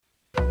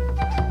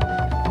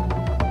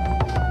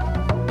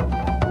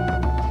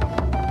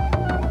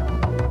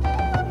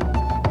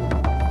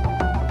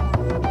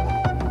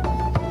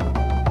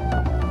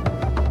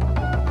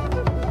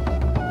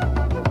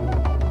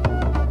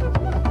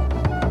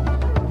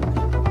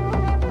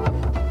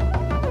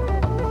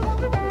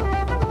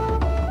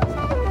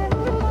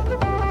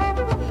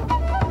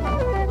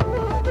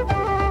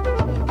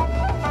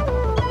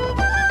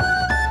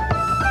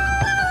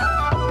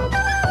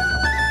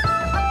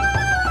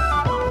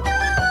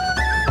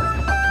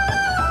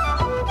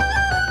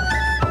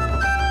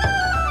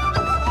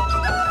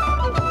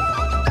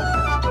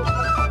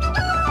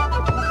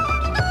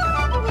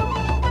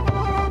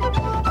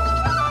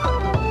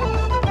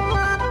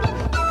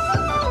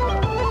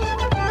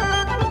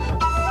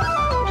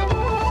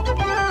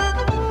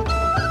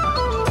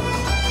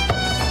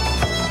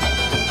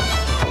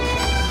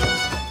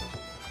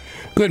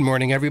Good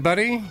morning,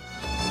 everybody.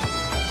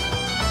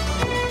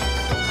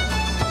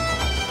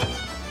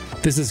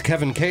 This is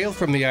Kevin Cale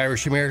from the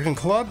Irish American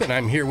Club, and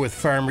I'm here with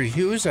Farmer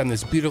Hughes on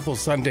this beautiful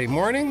Sunday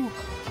morning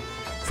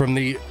from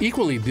the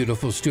equally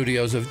beautiful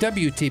studios of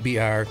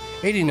WTBR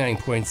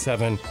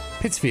 89.7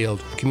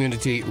 Pittsfield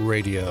Community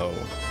Radio.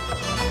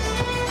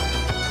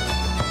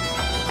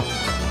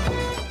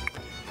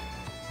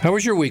 How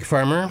was your week,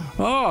 Farmer?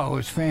 Oh, it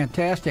was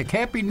fantastic.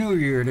 Happy New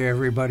Year to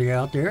everybody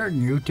out there,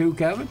 and you too,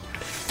 Kevin.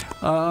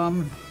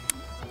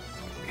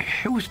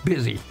 It was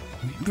busy,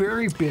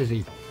 very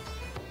busy.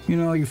 You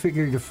know, you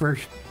figured the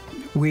first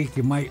week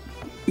you might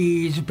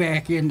ease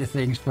back into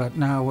things, but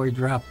now we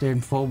dropped in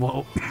full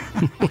boat.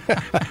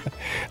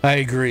 I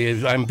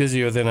agree. I'm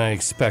busier than I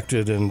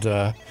expected, and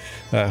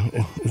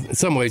in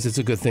some ways it's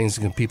a good thing.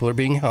 People are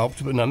being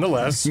helped, but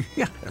nonetheless.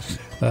 Yes.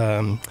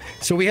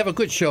 So we have a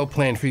good show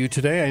planned for you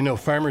today. I know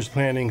Farmer's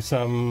planning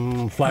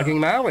some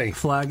flogging molly.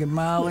 Flogging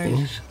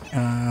mollies,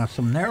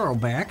 some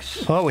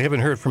narrowbacks. Oh, we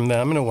haven't heard from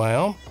them in a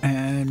while.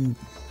 And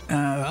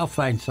I'll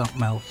find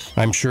something else.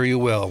 I'm sure you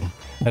will.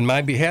 On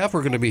my behalf,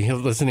 we're going to be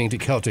listening to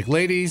Celtic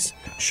Ladies,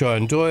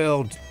 Sean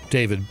Doyle,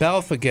 David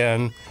Belf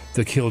again,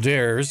 the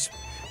Kildares,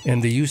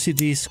 and the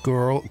UCD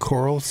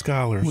Choral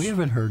Scholars. We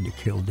haven't heard the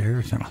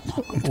Kildares in a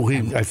long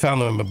time. I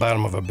found them in the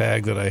bottom of a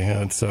bag that I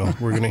had, so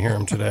we're going to hear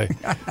them today.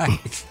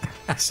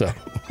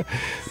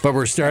 But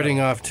we're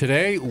starting off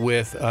today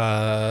with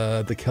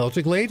the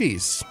Celtic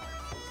Ladies.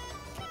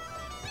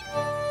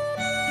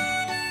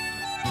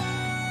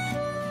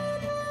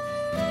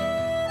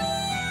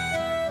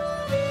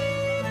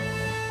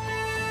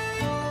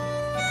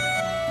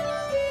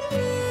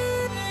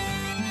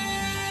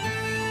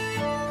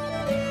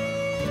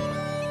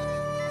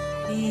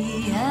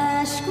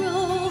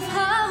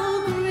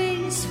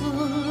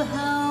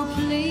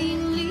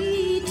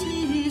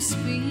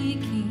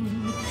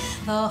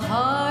 The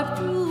harp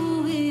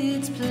through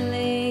its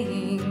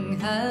playing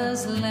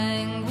has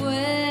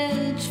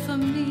language for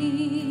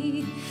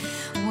me.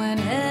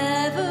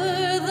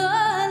 Whenever the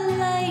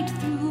light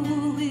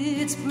through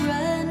its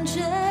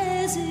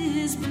branches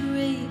is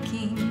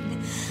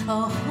breaking,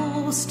 a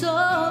host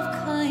of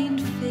kind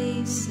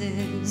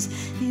faces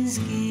is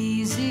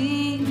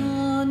gazing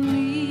on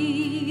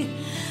me.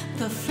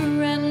 The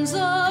friends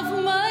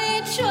of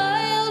my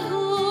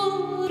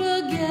childhood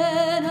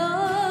again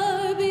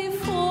are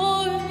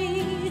before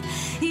me.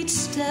 Each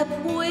step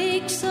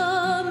wakes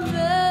a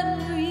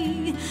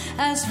memory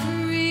as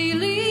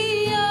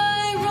freely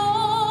I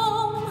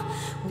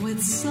roam.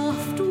 With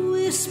soft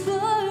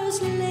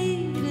whispers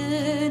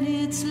laden,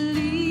 its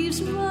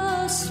leaves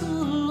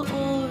rustle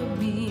o'er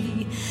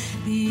me.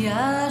 The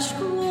ash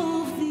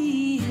grove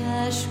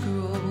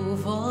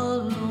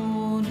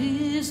alone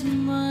is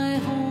my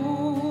home.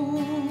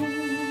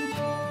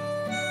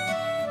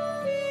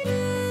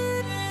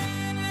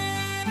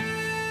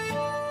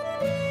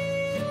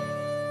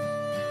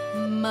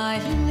 My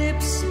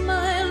lips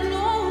smile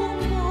no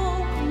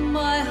more,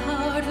 my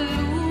heart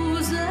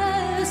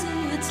loses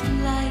its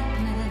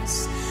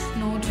lightness.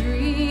 No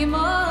dream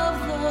of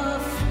the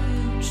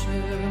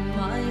future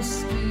my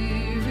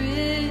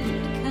spirit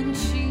can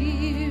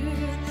cheer.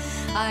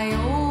 I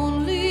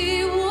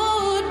only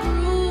would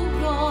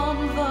brood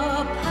on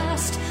the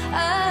past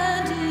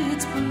and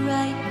its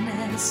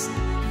brightness.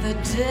 The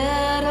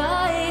dead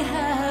I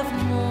have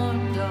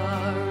mourned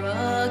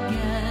are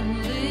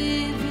again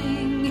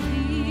living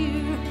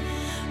here.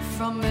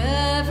 From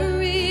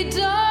every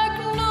dark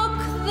nook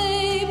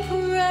they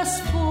press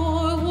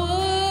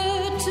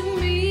forward to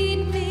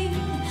meet me.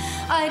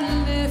 I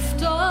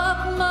lift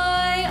up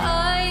my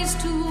eyes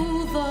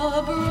to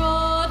the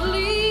broad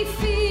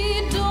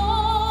leafy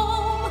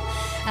dome,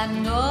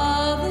 and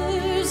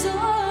others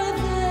are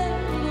there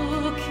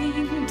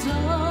looking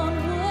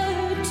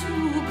downward to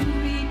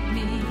greet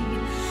me.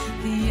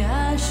 The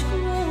ash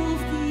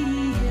grove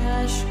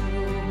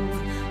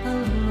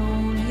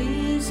alone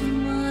is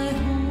my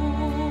home.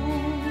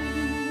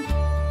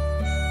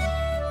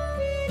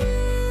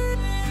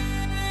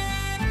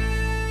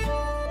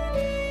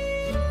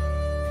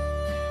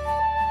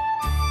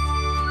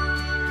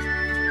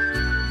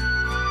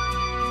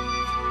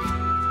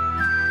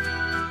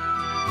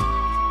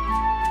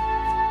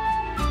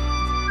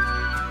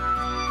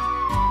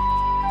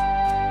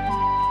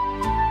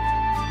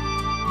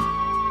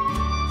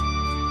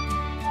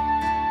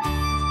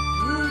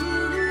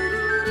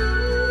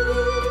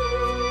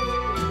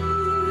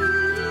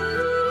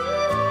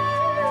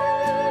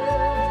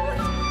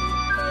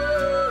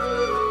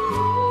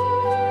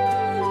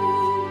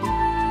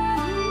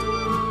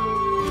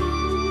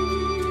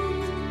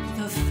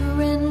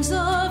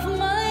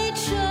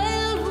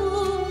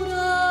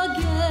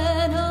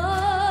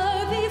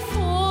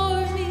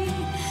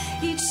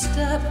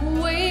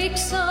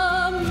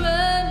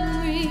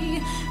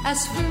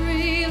 As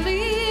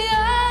freely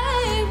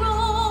I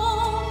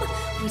roam,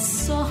 with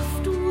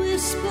soft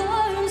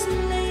whispers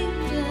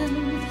laden,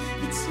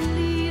 its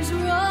leaves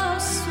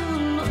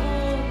rustle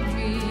o'er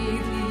me.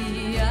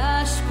 The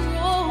ash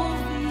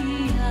grove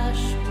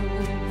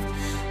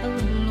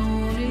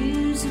alone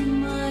is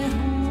my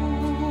home.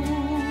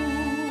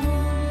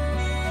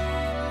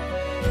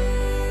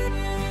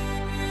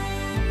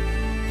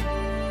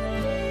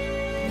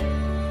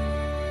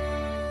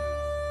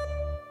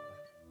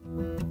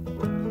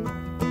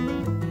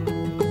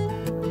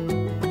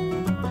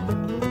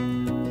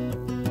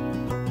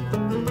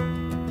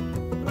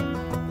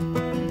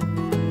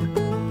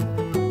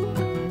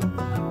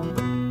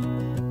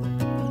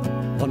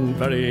 One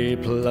very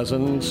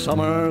pleasant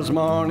summer's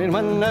morning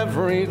when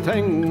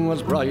everything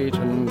was bright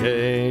and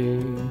gay,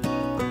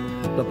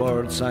 the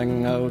birds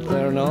sang out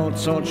their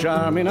notes so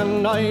charming,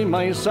 and I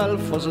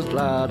myself was as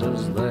glad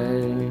as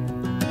they.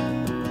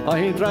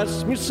 I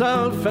dressed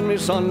myself in me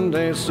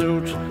Sunday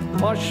suit,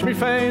 washed me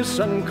face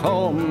and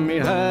combed me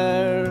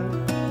hair,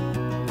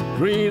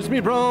 greased me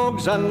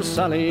brogues and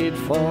sallied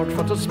forth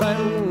for to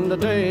spend the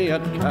day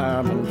at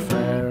Carman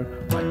Fair.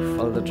 Whack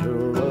fall the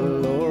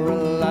tour-a-lure,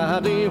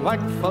 laddie, whack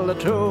fall the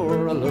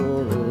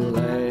tour-a-lure,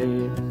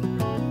 lay.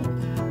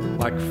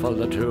 Whack fall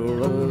the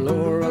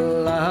tour-a-lure,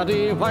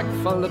 laddie, whack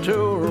fall the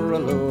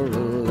tour-a-lure,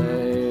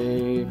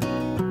 lay.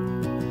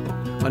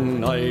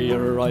 When I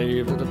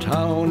arrived at the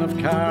town of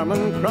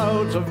Carman,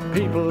 crowds of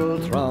people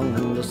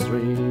thronged the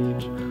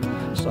street.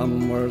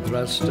 Some were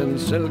dressed in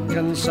silk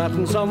and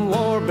satin, some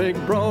wore big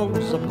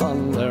brogues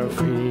upon their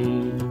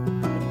feet.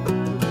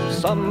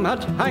 Some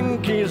had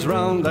hankies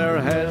round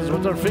their heads,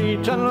 with their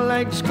feet and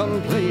legs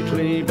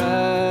completely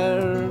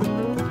bare.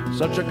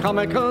 Such a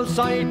comical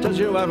sight as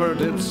you ever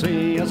did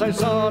see, as I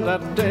saw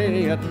that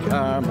day at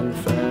Carman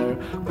Fair.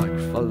 Whack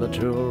fall the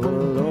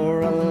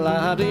tour-a-lure,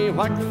 laddie,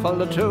 whack fall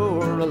the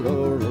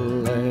tour-a-lure,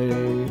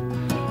 lay.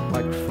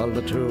 Whack fall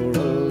the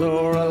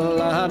tour-a-lure,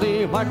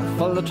 laddie, whack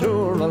fall the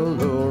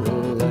tour-a-lure,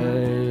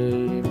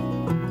 lay.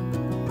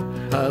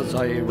 As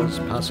I was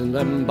passing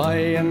them by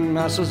in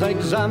masses,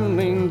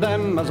 examining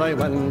them as I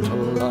went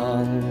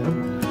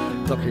along,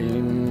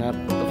 looking at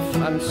the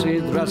fancy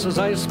dresses,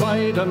 I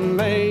spied a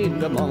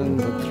maid among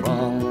the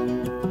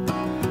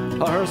throng.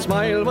 Her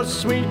smile was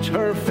sweet,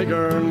 her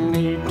figure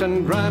neat,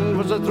 and grand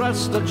was the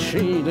dress that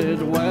she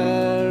did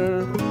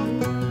wear.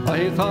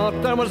 I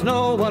thought there was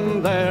no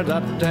one there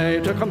that day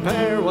to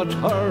compare with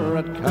her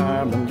at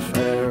Carman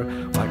Fair.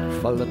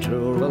 Whack fall the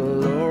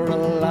tour-a-lure,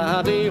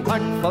 laddie,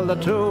 whack fall the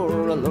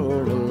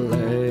tour-a-lure,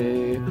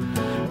 lay.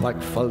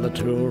 Whack fall the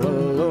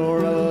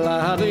tour-a-lure,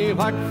 laddie,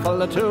 whack fall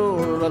the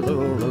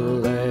tour-a-lure,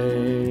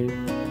 lay.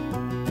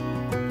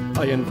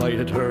 I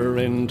invited her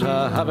in to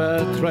have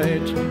a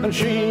trade, and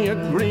she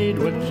agreed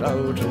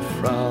without a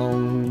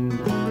frown.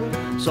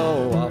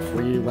 So off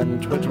we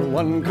went with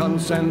one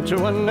consent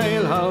to an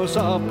alehouse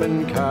up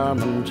in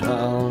Carman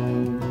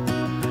Town.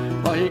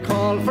 I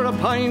called for a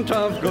pint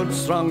of good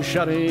strong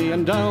sherry,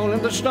 and down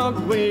in the snug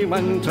we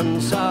went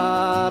and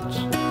sat.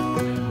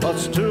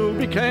 Us two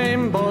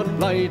became both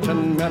light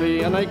and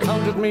merry, and I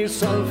counted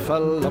myself a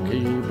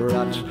lucky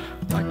brat.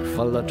 Whack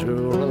fall the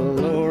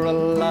tour-a-lure,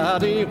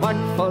 laddie, whack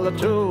fall the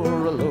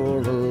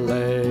tour-a-lure,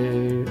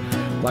 lay.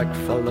 Whack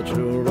fall the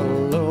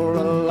tour-a-lure,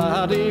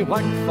 laddie,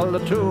 whack fall the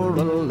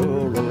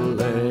tour-a-lure,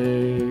 lay.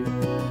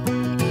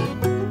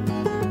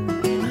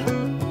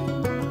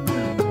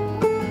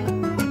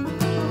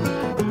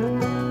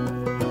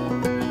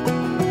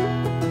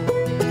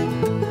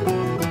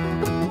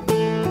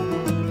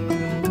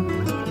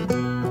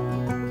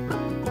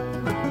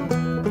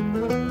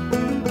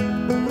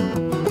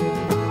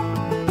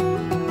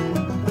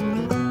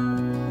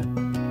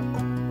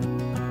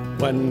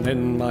 When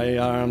in my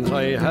arms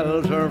I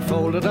held her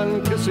folded,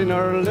 and kissing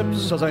her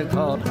lips as I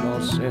thought no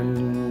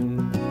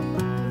sin.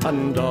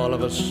 And all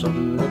of a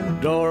sudden the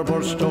door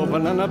burst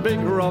open, and a big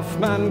rough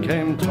man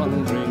came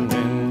thundering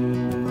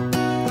in.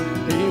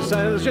 He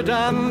says, "You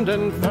damned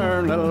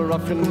infernal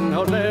ruffian,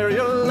 how dare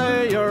you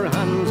lay your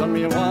hands on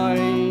me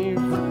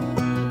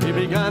wife?" He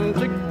began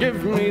to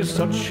give me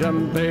such a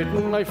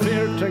beating, I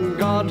feared to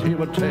God he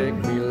would take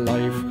me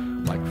life.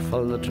 Whack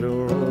fall the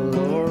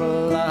tour-a-lure,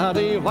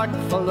 laddie, whack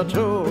fall the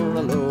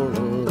tour-a-lure,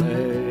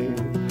 lay.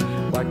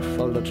 Whack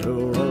fall the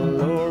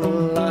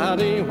tour-a-lure,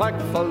 laddie, whack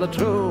fall the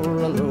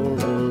tour-a-lure,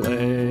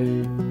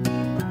 lay.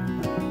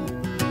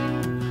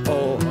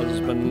 "Oh,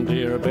 husband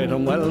dear, bid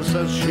him well,"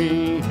 says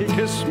she. He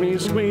kissed me,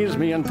 squeezed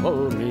me, and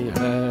pulled me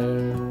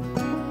hair.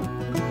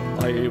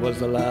 I was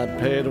the lad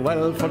paid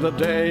well for the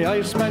day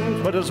I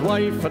spent with his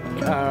wife at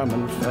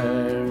Carman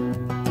Fair.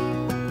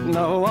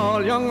 Now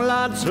all young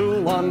lads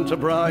who want a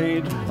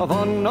bride of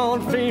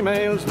unknown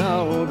females,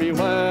 now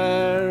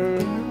beware.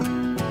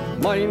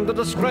 Mind the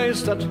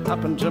disgrace that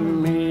happened to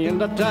me in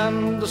that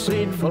damned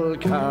deceitful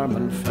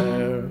Carman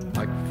Fair.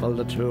 Whack fall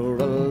the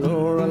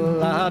tour-a-lure,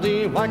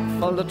 laddie, whack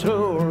fall the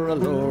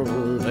tour-a-lure,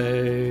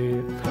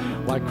 lay.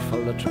 Whack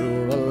fall the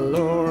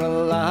tour-a-lure,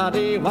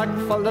 laddie, whack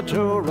fall the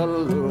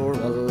tour-a-lure,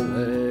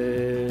 lay.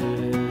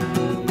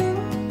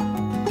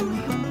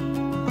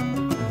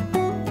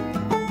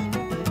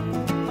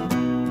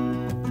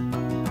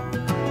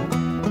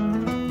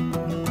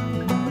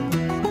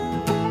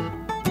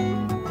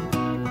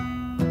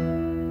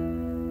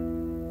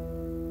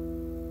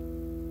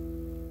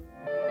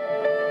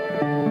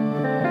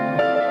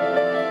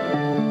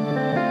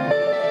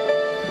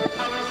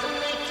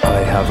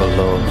 Have a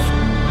love,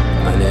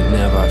 and it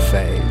never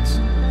fades,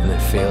 and it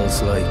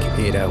feels like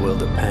either will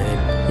the pain,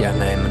 your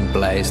name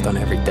emblazed on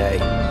every day.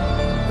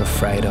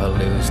 Afraid I'll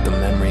lose the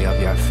memory of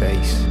your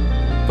face,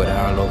 but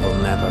our love will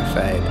never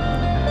fade.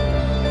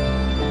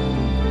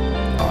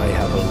 I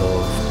have a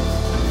love,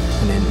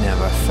 and it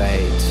never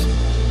fades.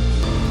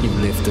 You've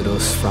lifted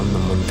us from the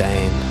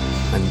mundane,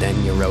 And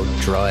then you wrote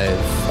Drive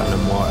and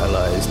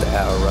immortalised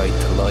our right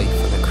to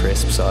life and a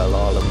crisp style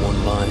all in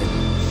one line.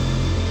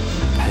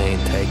 Pain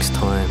takes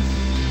time.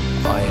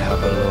 I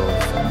have a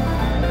love,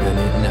 and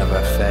it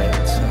never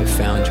fades. I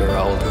found your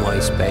old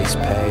MySpace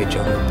page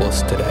on the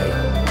bus today.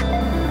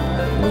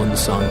 One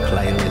song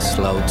playlist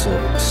loads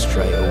up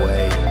straight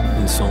away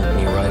and sunk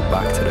me right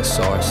back to the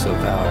source of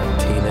our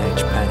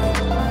teenage pain.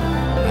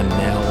 And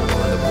now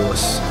on the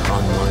bus,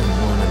 on my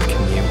morning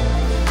commute,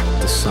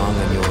 the song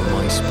on your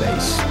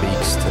MySpace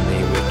speaks to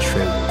me with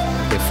truth.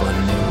 If I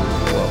knew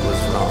what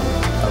was wrong,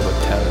 I would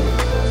tell you.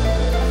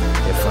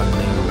 If I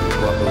knew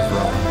what was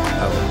wrong,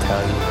 I would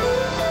tell you.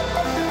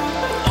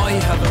 I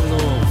have a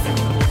love,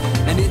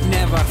 and it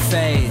never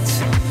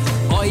fades.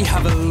 I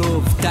have a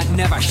love that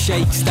never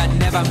shakes, that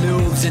never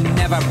moves and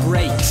never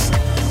breaks.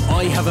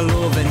 I have a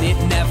love and it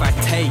never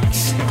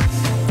takes.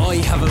 I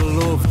have a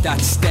love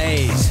that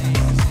stays.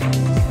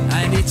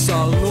 And it's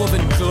all love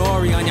and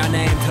glory on your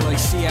name till I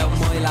see out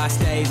my last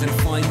days and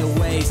find the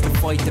ways to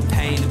fight the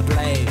pain and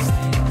blaze.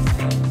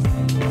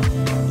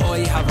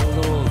 I have a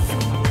love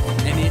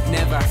and it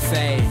never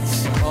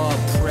fades. All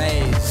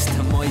praise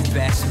to my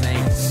best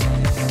mates.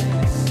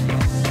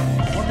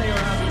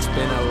 It's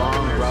been a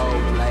long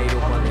road laid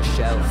up on the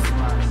shelf,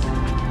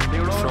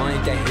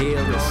 trying to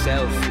heal the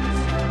self.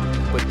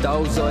 But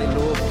those I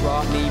love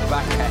brought me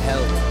back to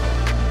health,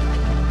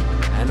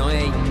 and I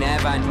ain't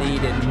never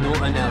needed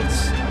nothing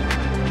else.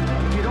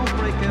 You don't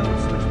break out.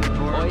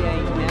 I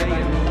ain't never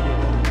needed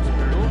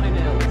nothing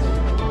else.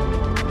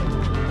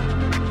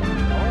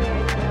 I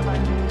ain't never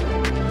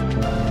needed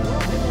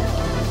nothing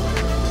else.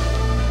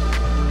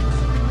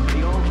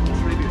 They all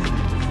contribute to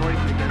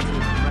fighting against the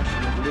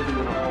depression of living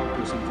in a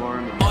hopeless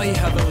environment. I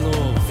have a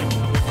love,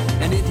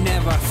 and it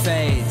never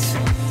fades.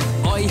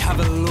 I have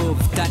a love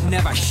that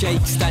never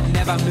shakes, that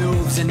never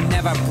moves and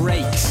never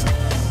breaks.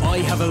 I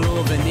have a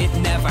love and it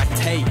never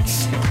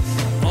takes.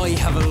 I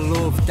have a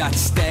love that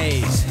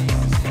stays.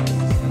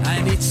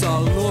 And it's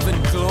all love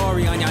and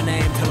glory on your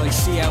name till I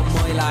see out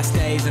my last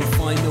days and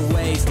find the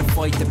ways to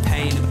fight the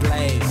pain and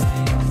blaze.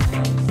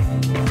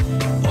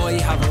 I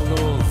have a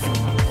love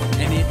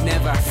and it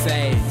never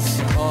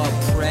fades. All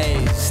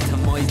praise to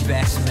my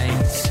best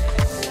mates.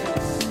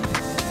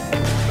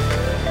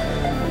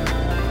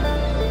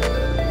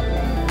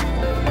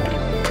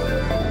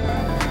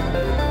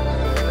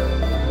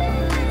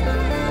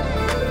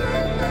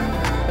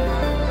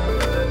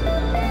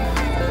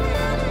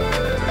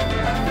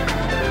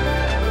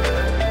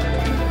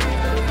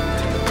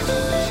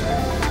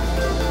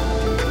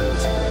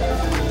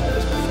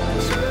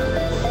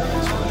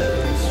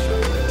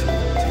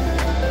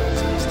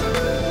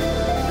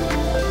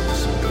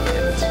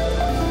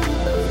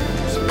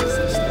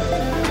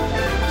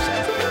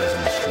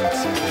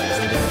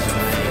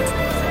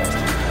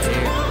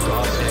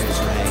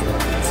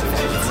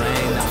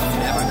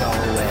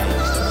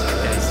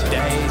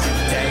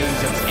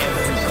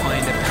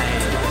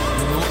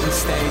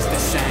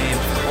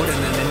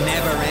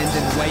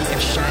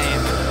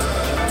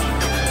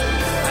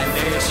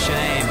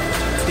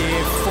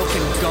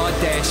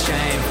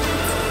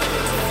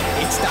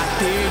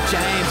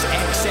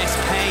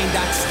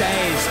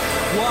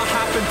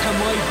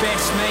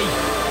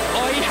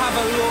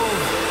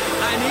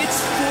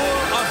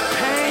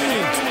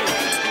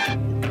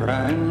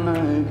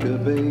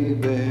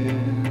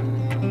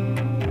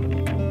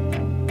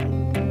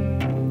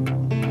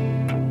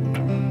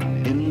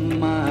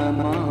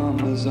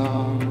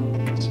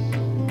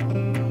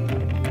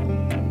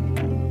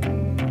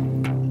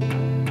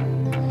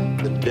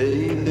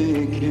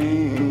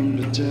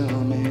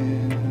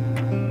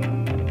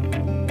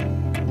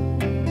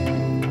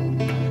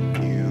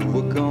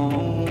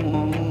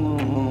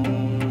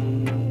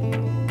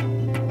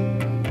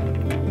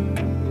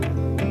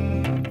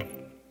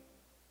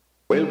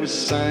 We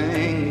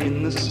sang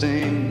in the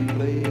same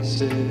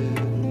places.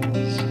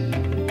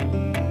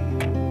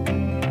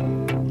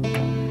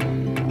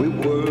 We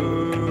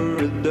were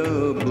a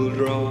double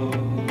draw.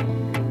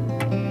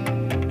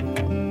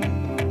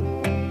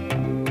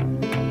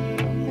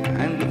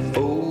 And the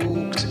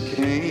folks who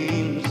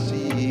came to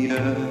see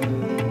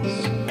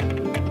us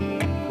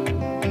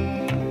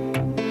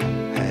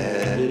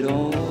had it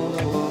all.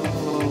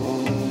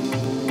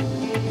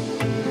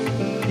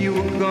 You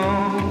were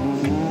gone.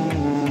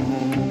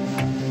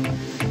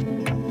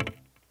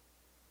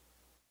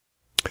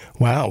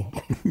 Wow.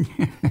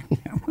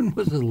 That one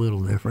was a little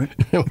different.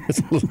 It was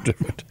a little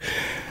different.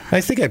 I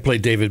think I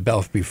played David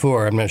Belf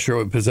before. I'm not sure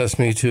what possessed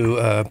me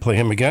to play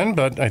him again,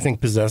 but I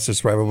think possessed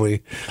is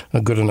probably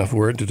a good enough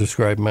word to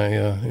describe my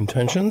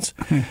intentions.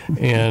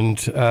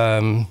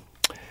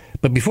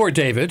 But before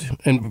David,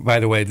 and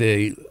by the way,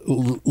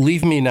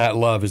 Leave Me Not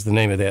Love is the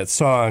name of that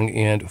song,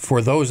 and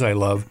For Those I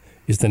Love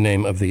is the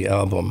name of the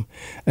album.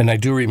 And I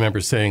do remember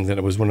saying that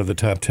it was one of the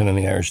top 10 on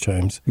the Irish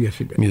Times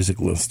music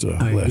list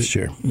last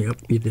year.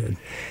 Yep, you did.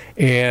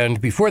 And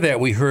before that,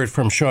 we heard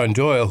from Sean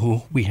Doyle,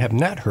 who we have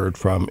not heard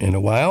from in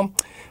a while,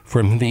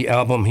 from the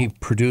album he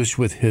produced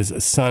with his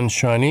son,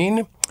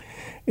 Shawneen.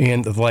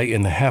 And The Light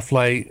in the Half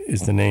Light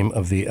is the name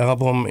of the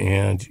album,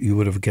 and you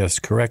would have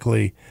guessed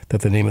correctly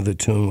that the name of the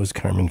tune was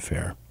Carmen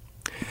Fair.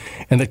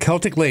 And the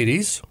Celtic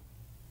Ladies,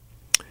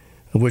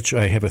 of which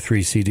I have a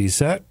 3 CD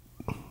set,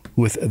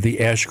 with The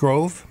Ash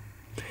Grove,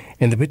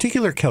 and the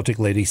particular Celtic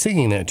lady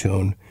singing that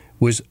tune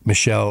was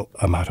Michelle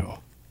Amato.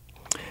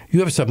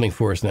 You have something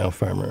for us now,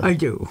 Farmer. I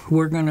do.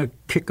 We're going to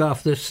kick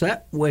off this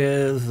set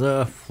with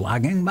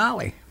Flogging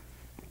Molly.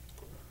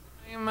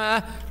 I'm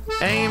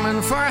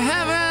aiming for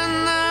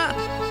heaven,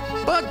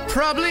 but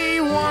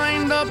probably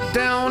wind up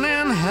down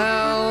in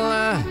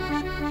hell,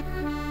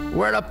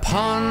 where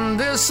upon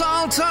this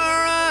altar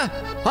I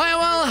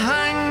will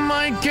hang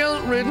my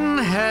guilt-ridden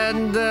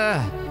head.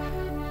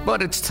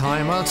 But it's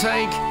time I'll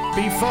take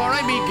before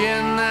I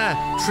begin.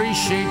 3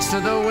 sheets to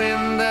the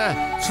wind,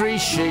 3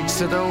 sheets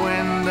to the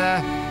wind.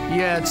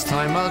 Yeah, it's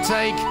time I'll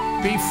take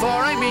before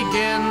I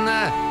begin.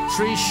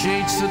 3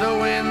 sheets to the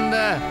wind,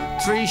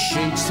 3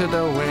 sheets to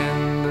the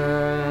wind.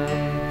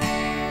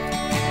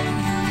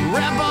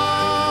 Rebels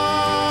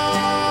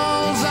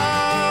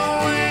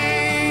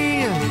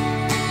away,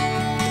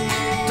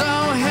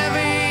 though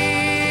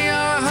heavy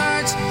our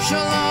hearts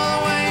shall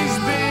always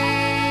be.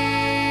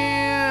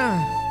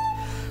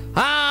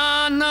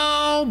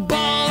 No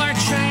ball or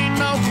chain,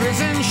 no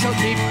prison shall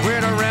keep.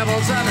 We're the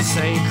rebels of the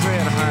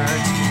Sacred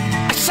Heart.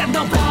 I said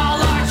no ball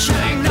or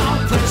chain,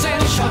 no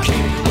prison shall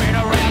keep. We're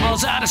the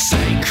rebels of the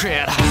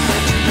Sacred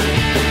Heart.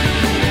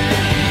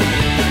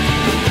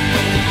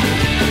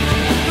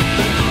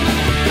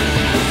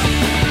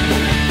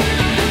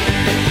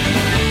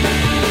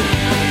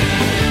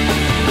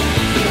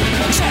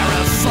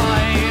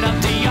 Terrified of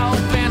the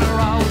open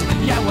road,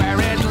 yeah, where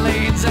it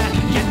leads,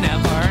 you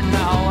never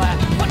know.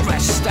 But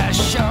rest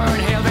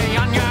assured, he'll be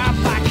on your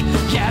back.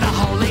 Yeah, the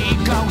Holy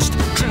Ghost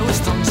drew his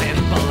thumbs in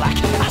black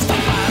as the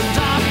band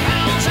of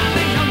bells and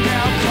the young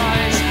girl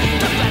cries.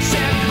 The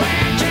Blessed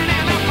Virgin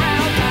in the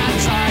proud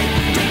man's eye.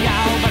 The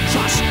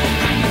albatross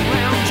hanging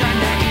round your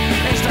neck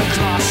is the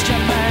cross you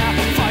bear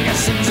for your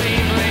sins he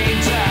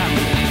bleeds.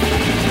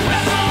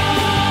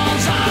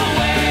 Rebels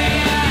away,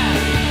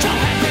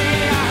 don't let the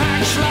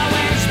heart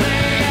always be.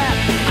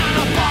 And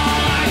a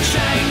ball or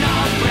chain, no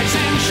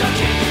prison shall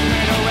keep.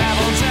 We're the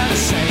rebels of the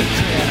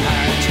Sacred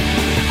Heart.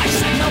 I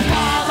said no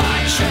ball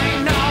or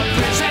chain, no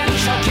prison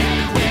shall keep.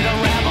 We're the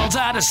rebels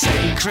of the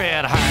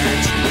Sacred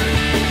Heart.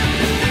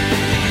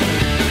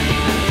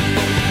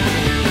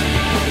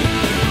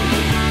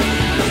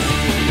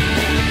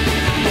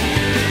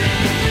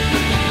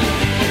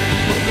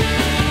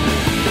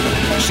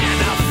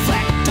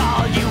 Genuflect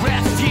all you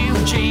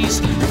refugees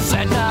who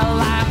fled the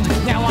land.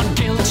 Now on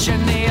guilt you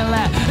kneel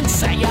and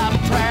say a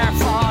prayer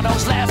for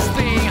those left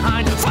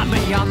behind from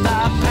beyond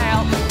the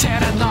pale to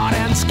the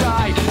northern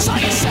sky. So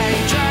you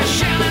saved your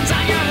shillings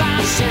and your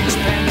last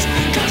sixpence,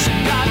 'cause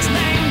in God's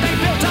name they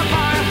built a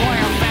barbed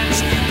wire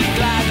fence. Be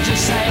glad you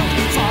sailed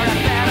for a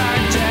better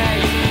day,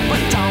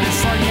 but don't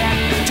forget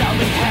there'll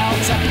be hell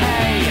to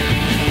pay.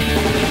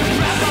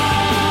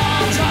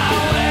 Rebels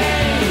away,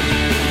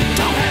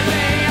 don't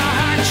heavy your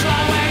heart shall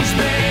always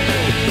be.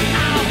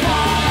 And a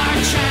ball or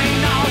chain,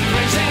 no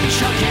prison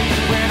shall keep.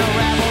 We're the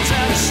rebels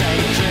of the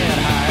Sacred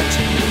Heart.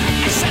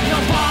 I said no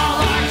ball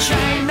or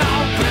chain, no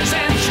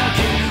prison shall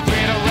keep.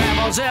 We're the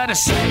rebels of the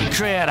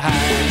Sacred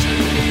Heart.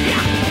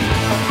 Yeah.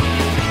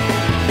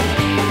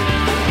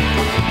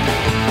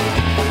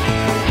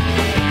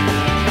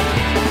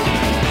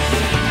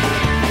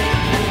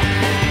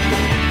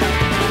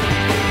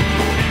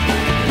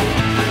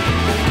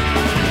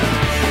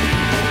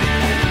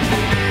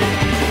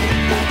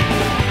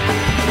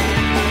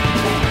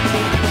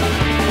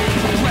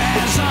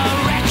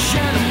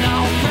 Resurrection, no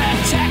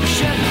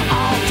protection,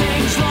 all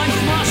things life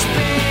must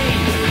be.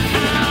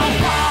 No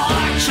ball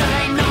or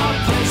chain, no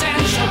prison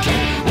shall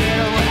keep. We're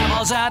the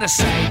rebels of the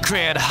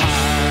Sacred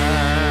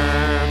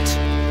Heart.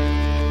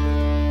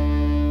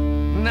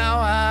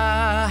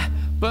 Now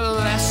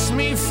bless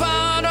me,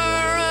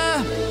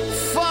 Father,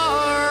 for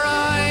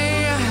I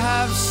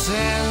have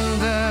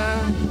sinned.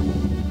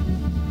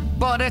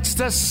 But it's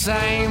the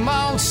same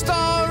old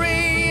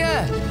story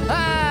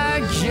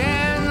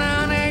again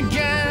and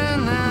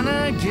again and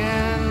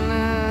again.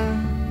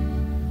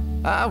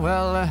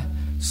 Well,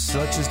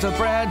 such is the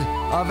bread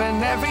of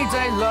an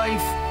everyday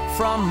life,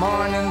 from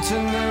morning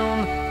to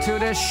noon to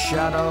the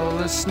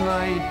shadowless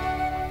night.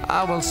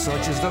 Well,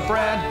 such is the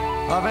bread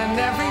of an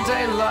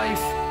everyday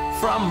life,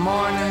 from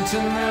morning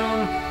to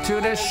noon to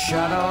the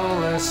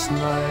shadowless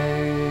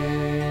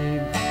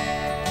night.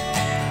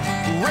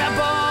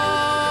 Rebels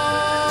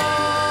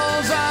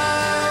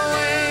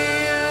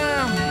away,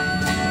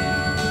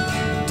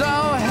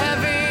 though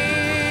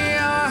heavy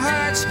our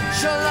hearts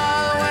shall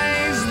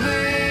always be.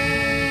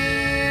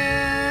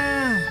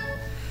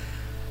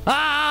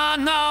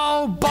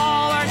 No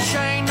ball or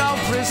chain, no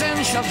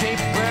prison shall keep.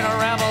 We're the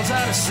rebels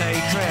of the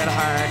Sacred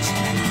Heart.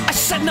 I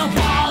said no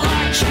ball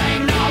or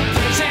chain, no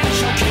prison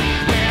shall keep.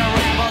 We're the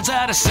rebels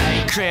of the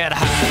Sacred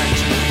Heart.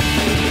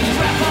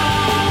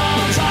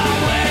 Rebels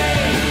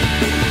away,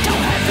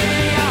 don't heavy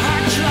your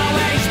heart shall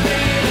always be.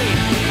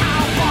 No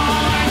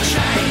ball or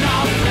chain,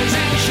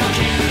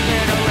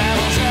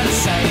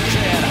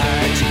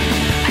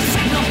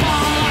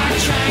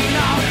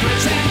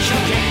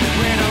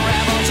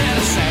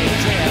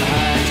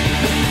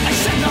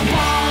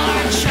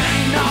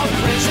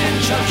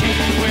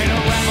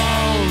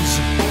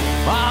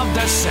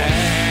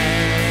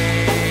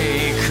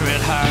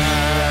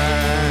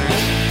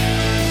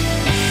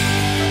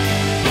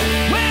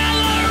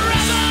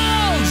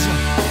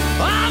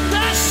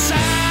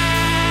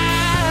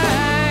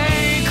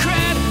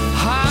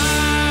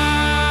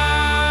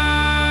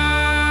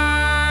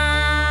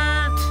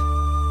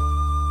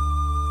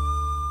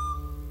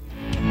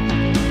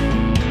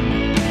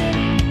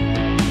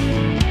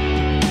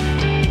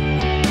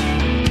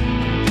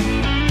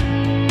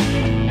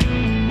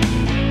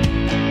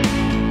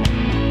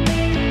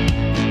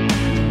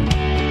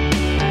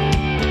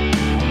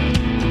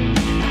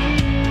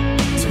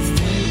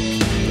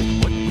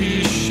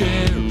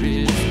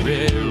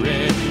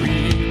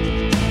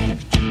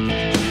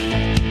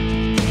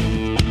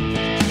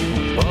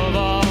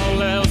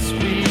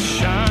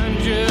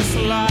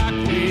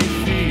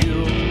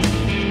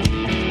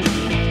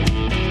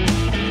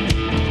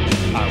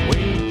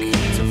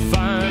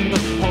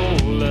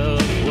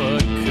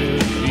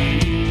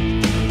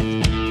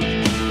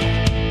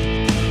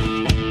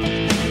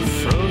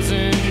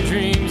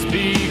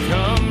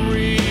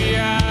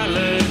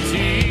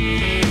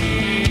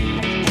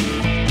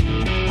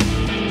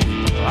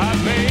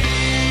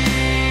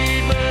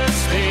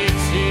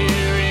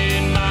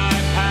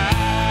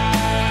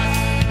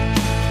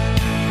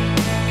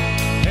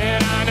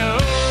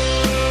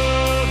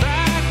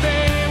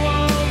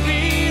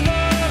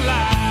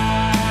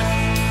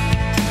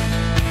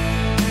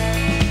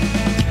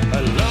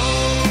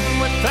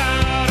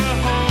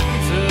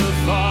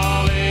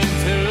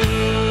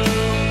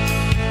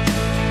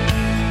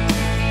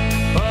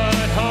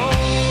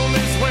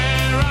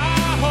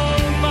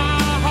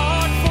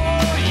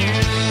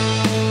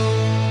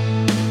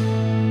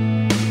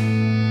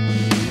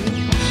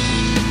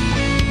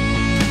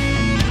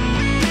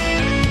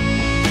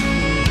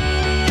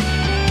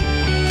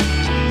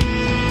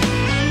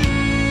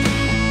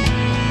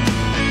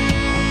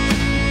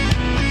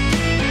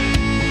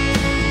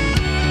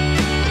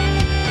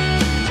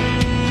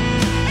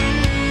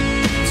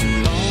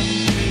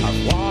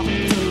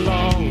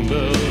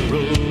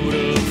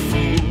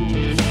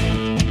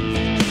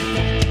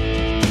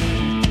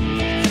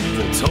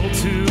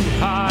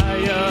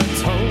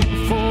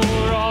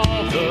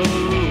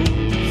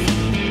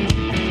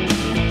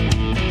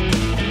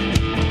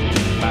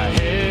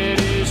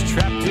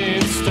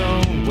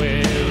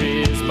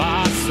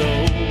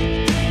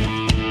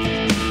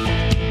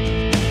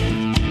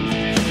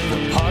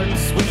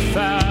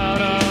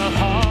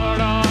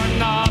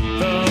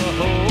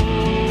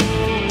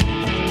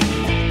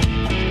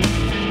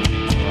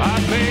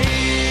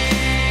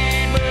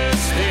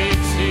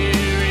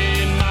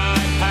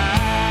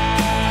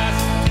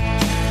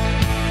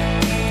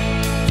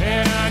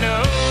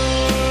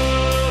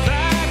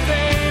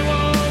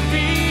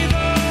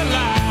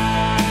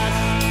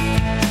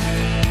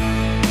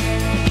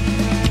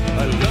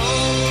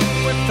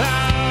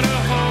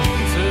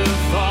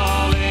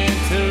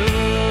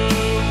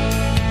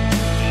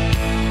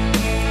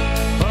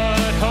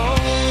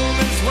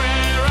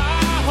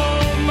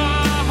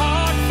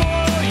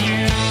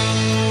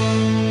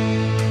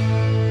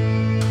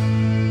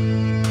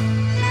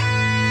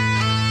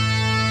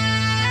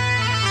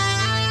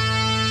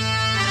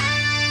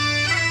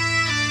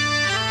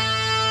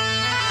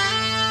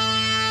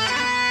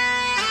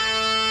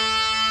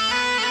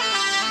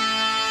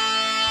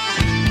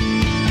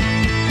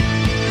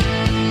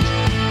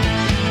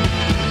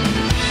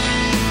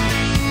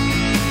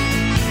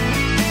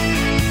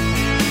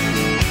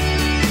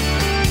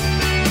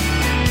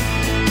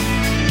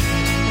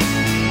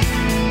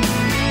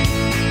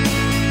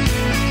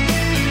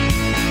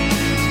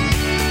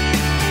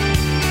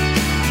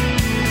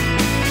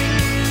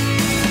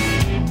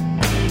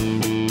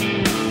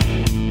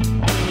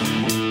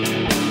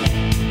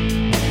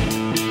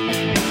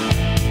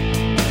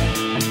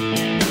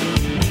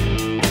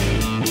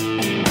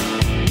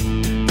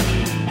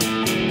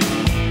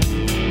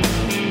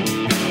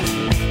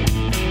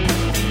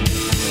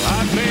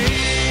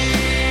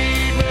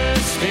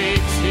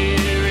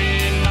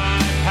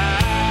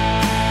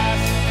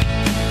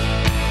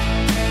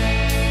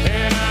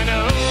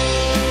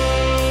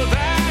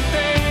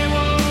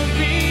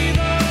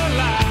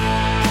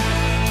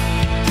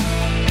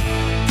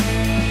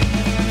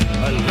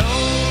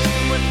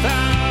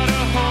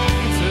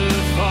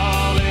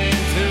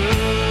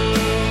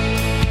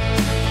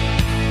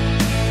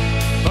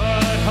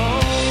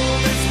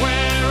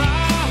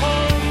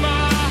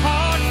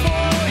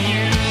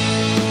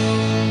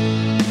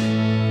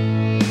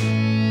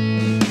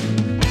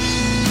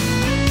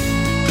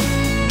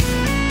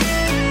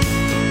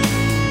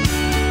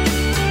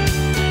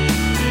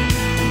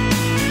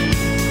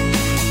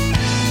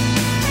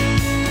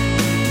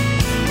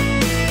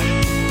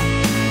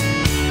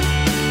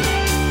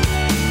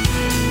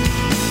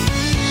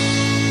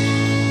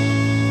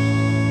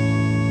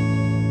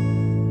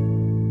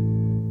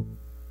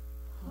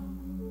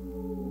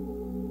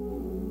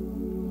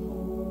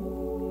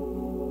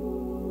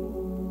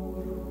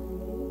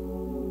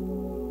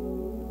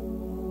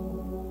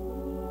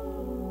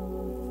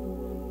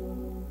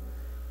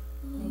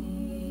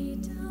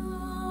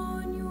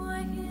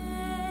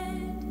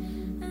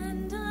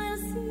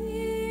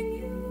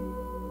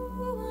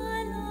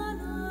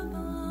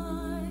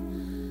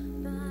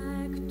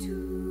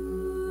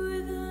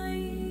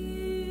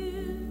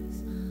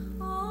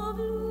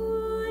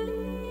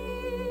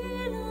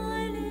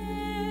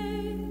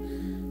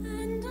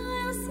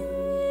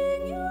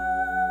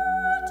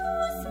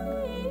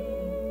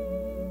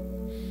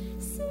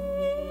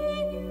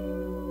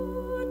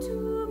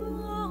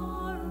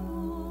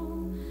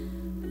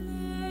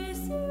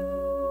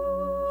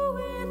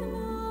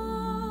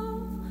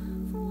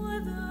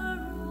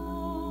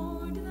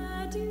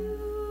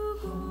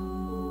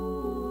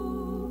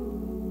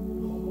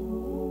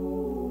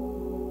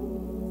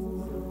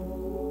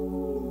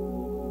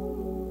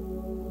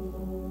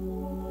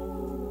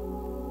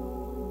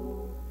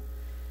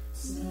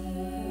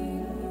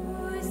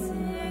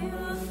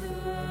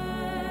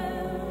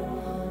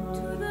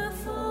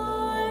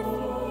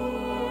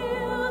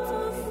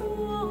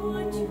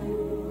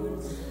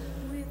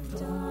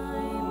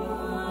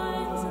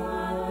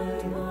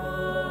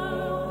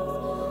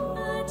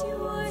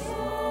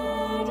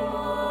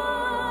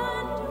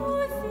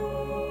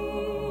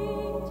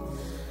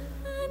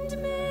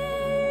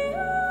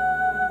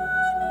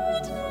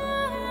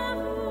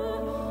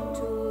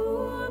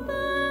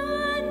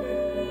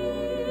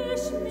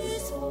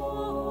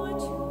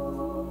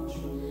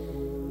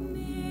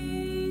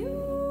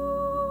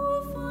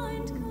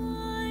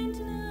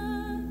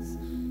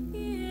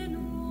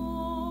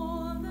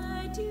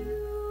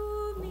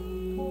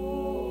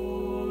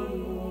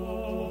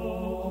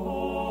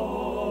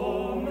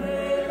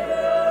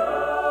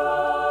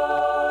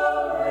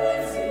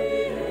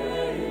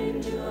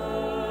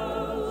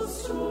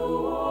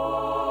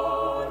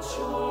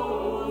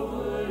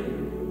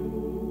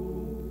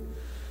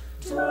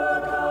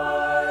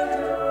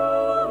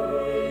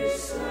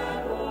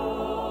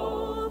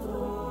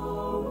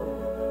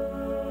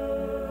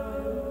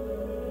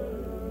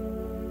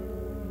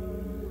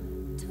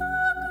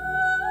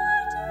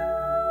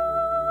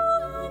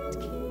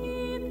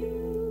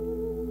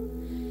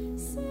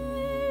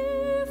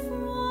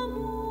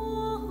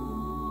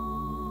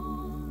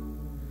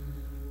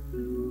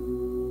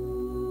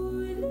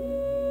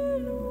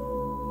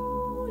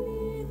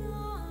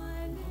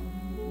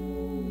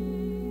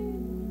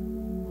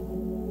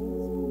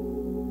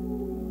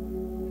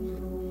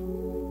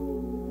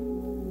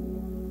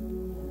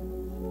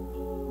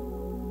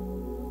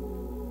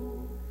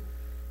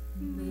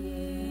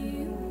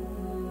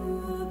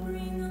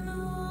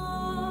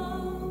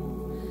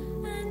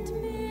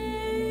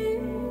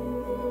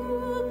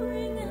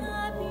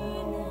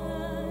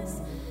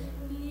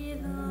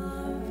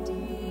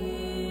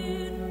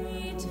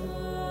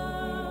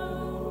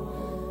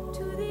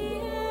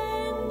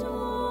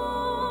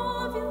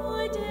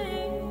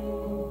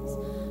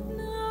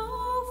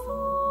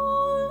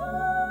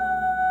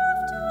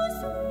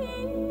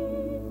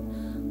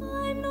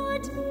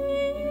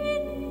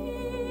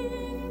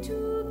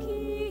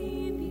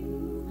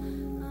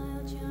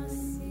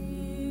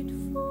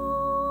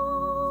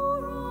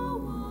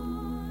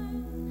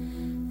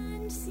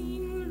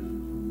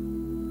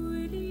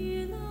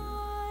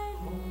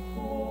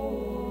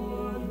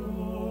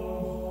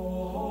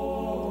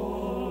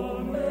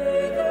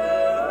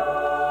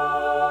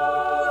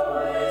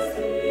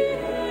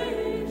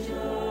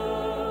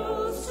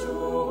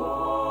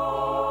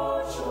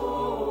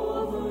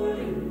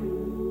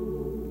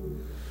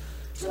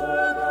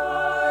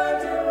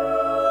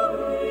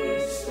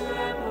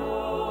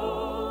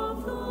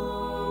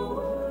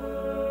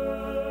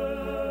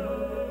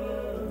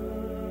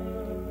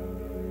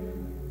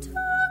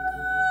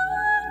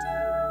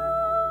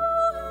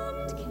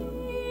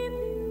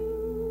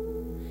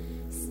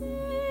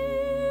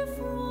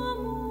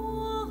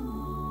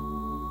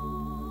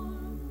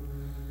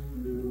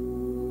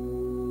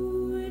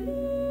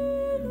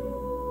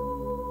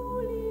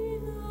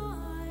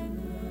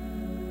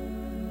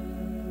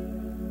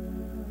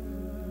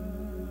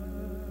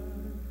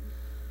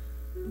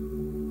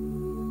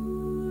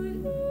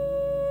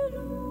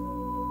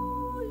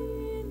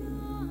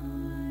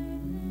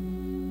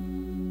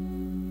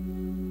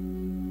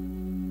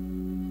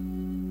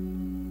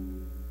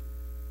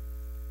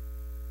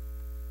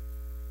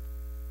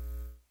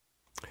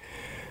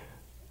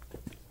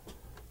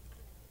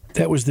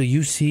 That was the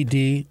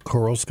UCD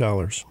Choral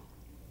Scholars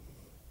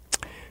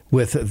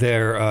with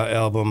their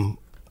album,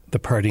 The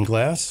Parting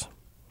Glass.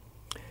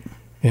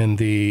 And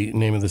the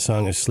name of the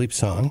song is Sleep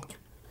Song.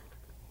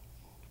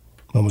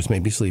 Almost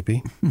made me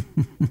sleepy.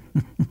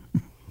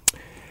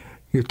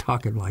 You're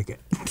talking like it.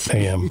 I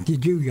am.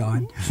 Did you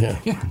yawn?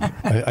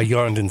 Yeah. I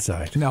yawned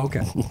inside. No,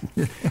 okay.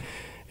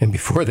 And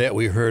before that,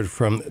 we heard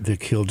from the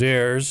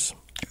Kildares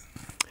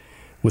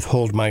with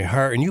Hold My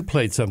Heart. And you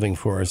played something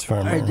for us,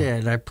 Farmer. I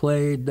did. I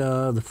played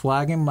the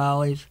Flogging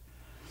Mollies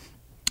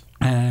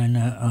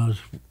and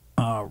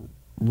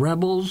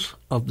Rebels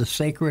of the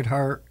Sacred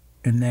Heart,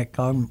 and that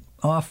come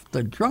off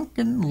the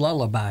Drunken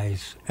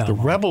Lullabies album.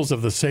 The Rebels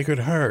of the Sacred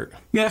Heart.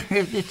 Yeah,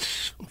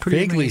 it's pretty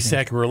Vaguely amazing.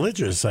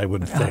 sacrilegious, I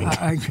would think.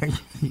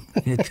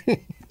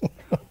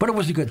 But it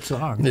was a good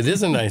song. It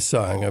is a nice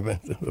song,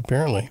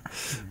 apparently.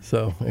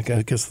 So I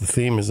guess the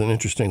theme is an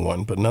interesting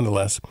one, but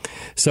nonetheless.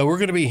 So we're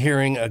going to be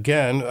hearing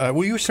again.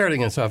 Well, you're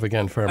starting us off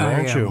again, Farmer,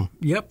 aren't you?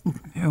 Yep.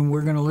 And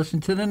we're going to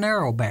listen to the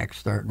Narrowback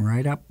starting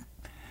right up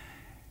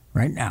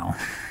right now.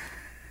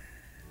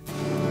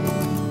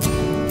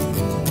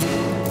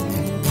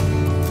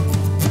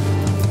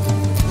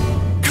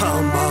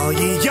 Come all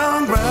ye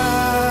young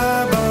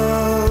rebels,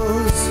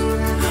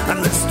 and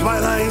list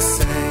while I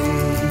sing.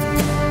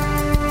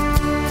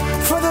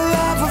 For the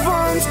love of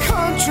one's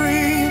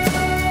country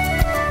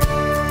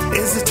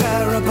is a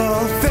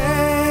terrible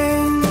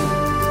thing,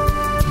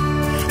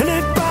 and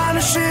it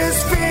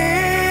banishes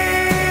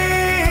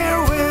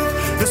fear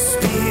with the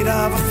speed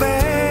of a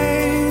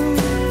flame,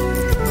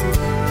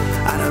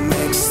 and it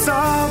makes a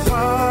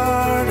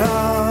part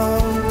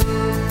of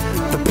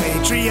the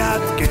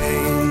patriot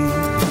game.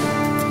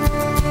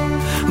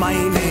 My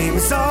name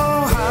is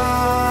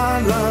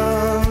O'Hanlon,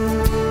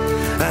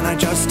 and I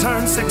just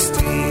turned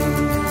 16.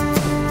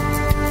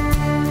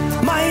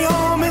 My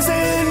home is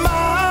in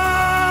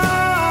Monaghan,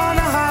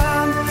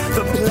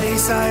 the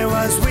place I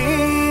was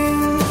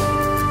weaned,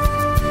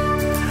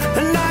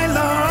 and I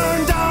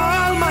learned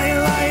all my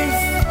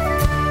life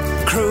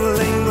cruel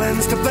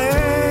England's to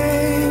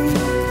blame.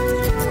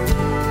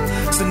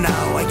 So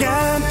now I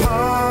am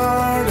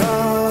part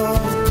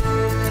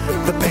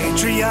of the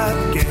patriot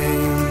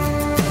game.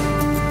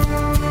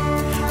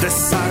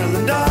 This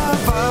Ireland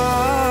of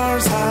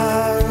ours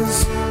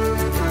has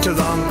too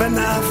long been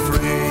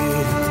afraid.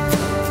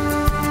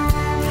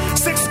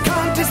 6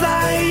 counties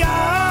lie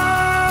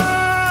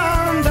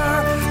under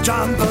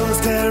John Bull's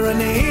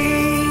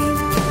tyranny.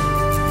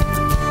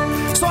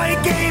 So I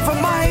gave up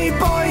my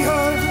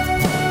boyhood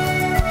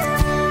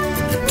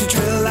to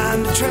drill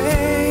and to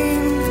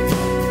train,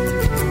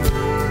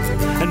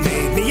 and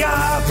made me a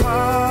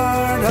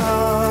part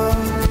of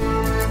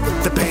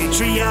the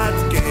patriot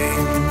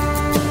game.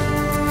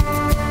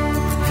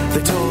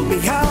 They told me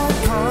how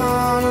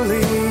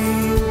Connolly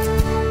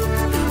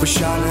was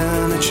shot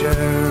in a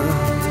chair.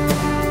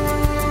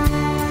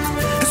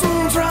 His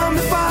wounds from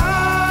the fight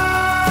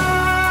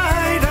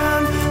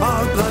and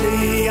all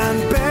bloody and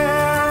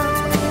bare.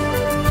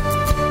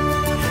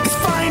 His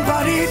fine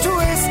body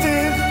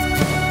twisted,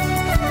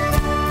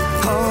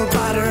 all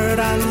battered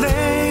and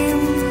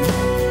lame.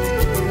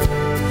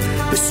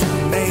 They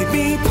soon made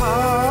me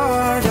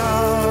part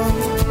of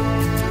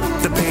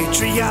the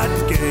patriot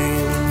game.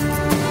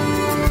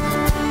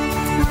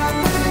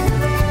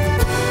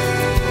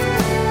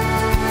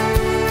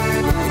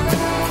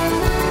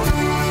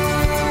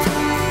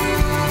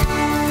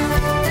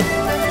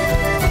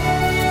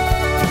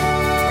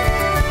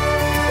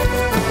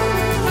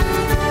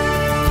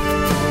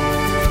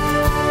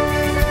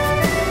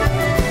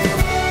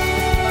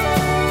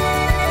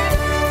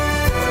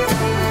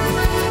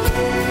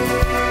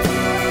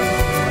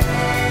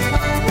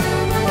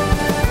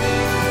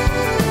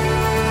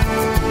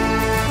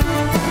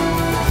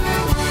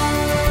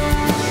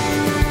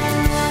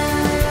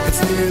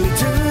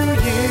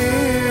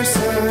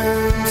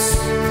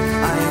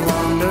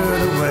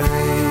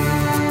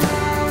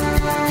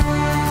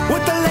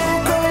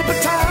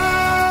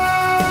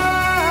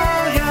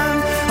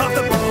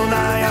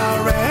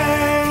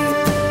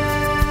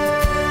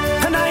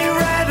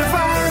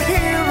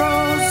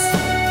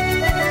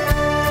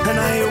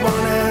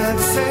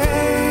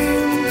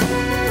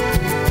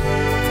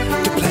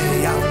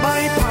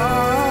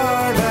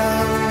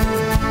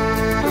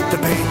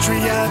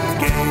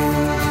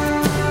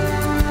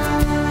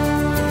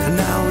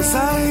 As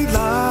I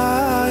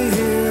lie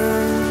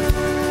here,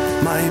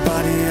 my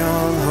body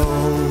all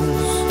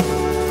holds.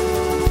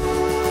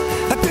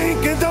 I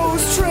think of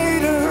those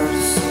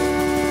traitors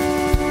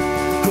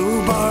who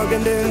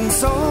bargained in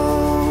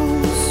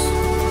souls,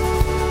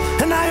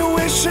 and I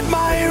wish that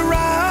my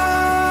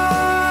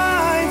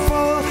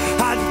rifle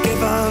had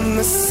given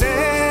the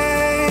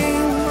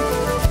same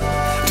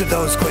to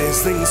those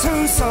quaslings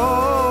who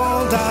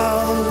sold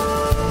out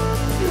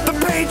the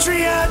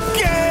patriot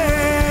game.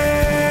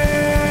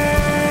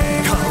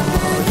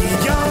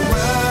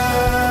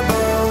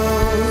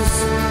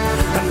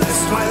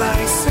 While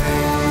I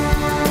sing,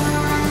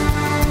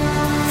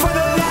 for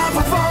the love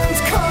of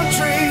one's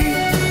country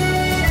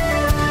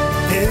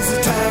is a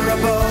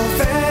terrible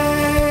thing.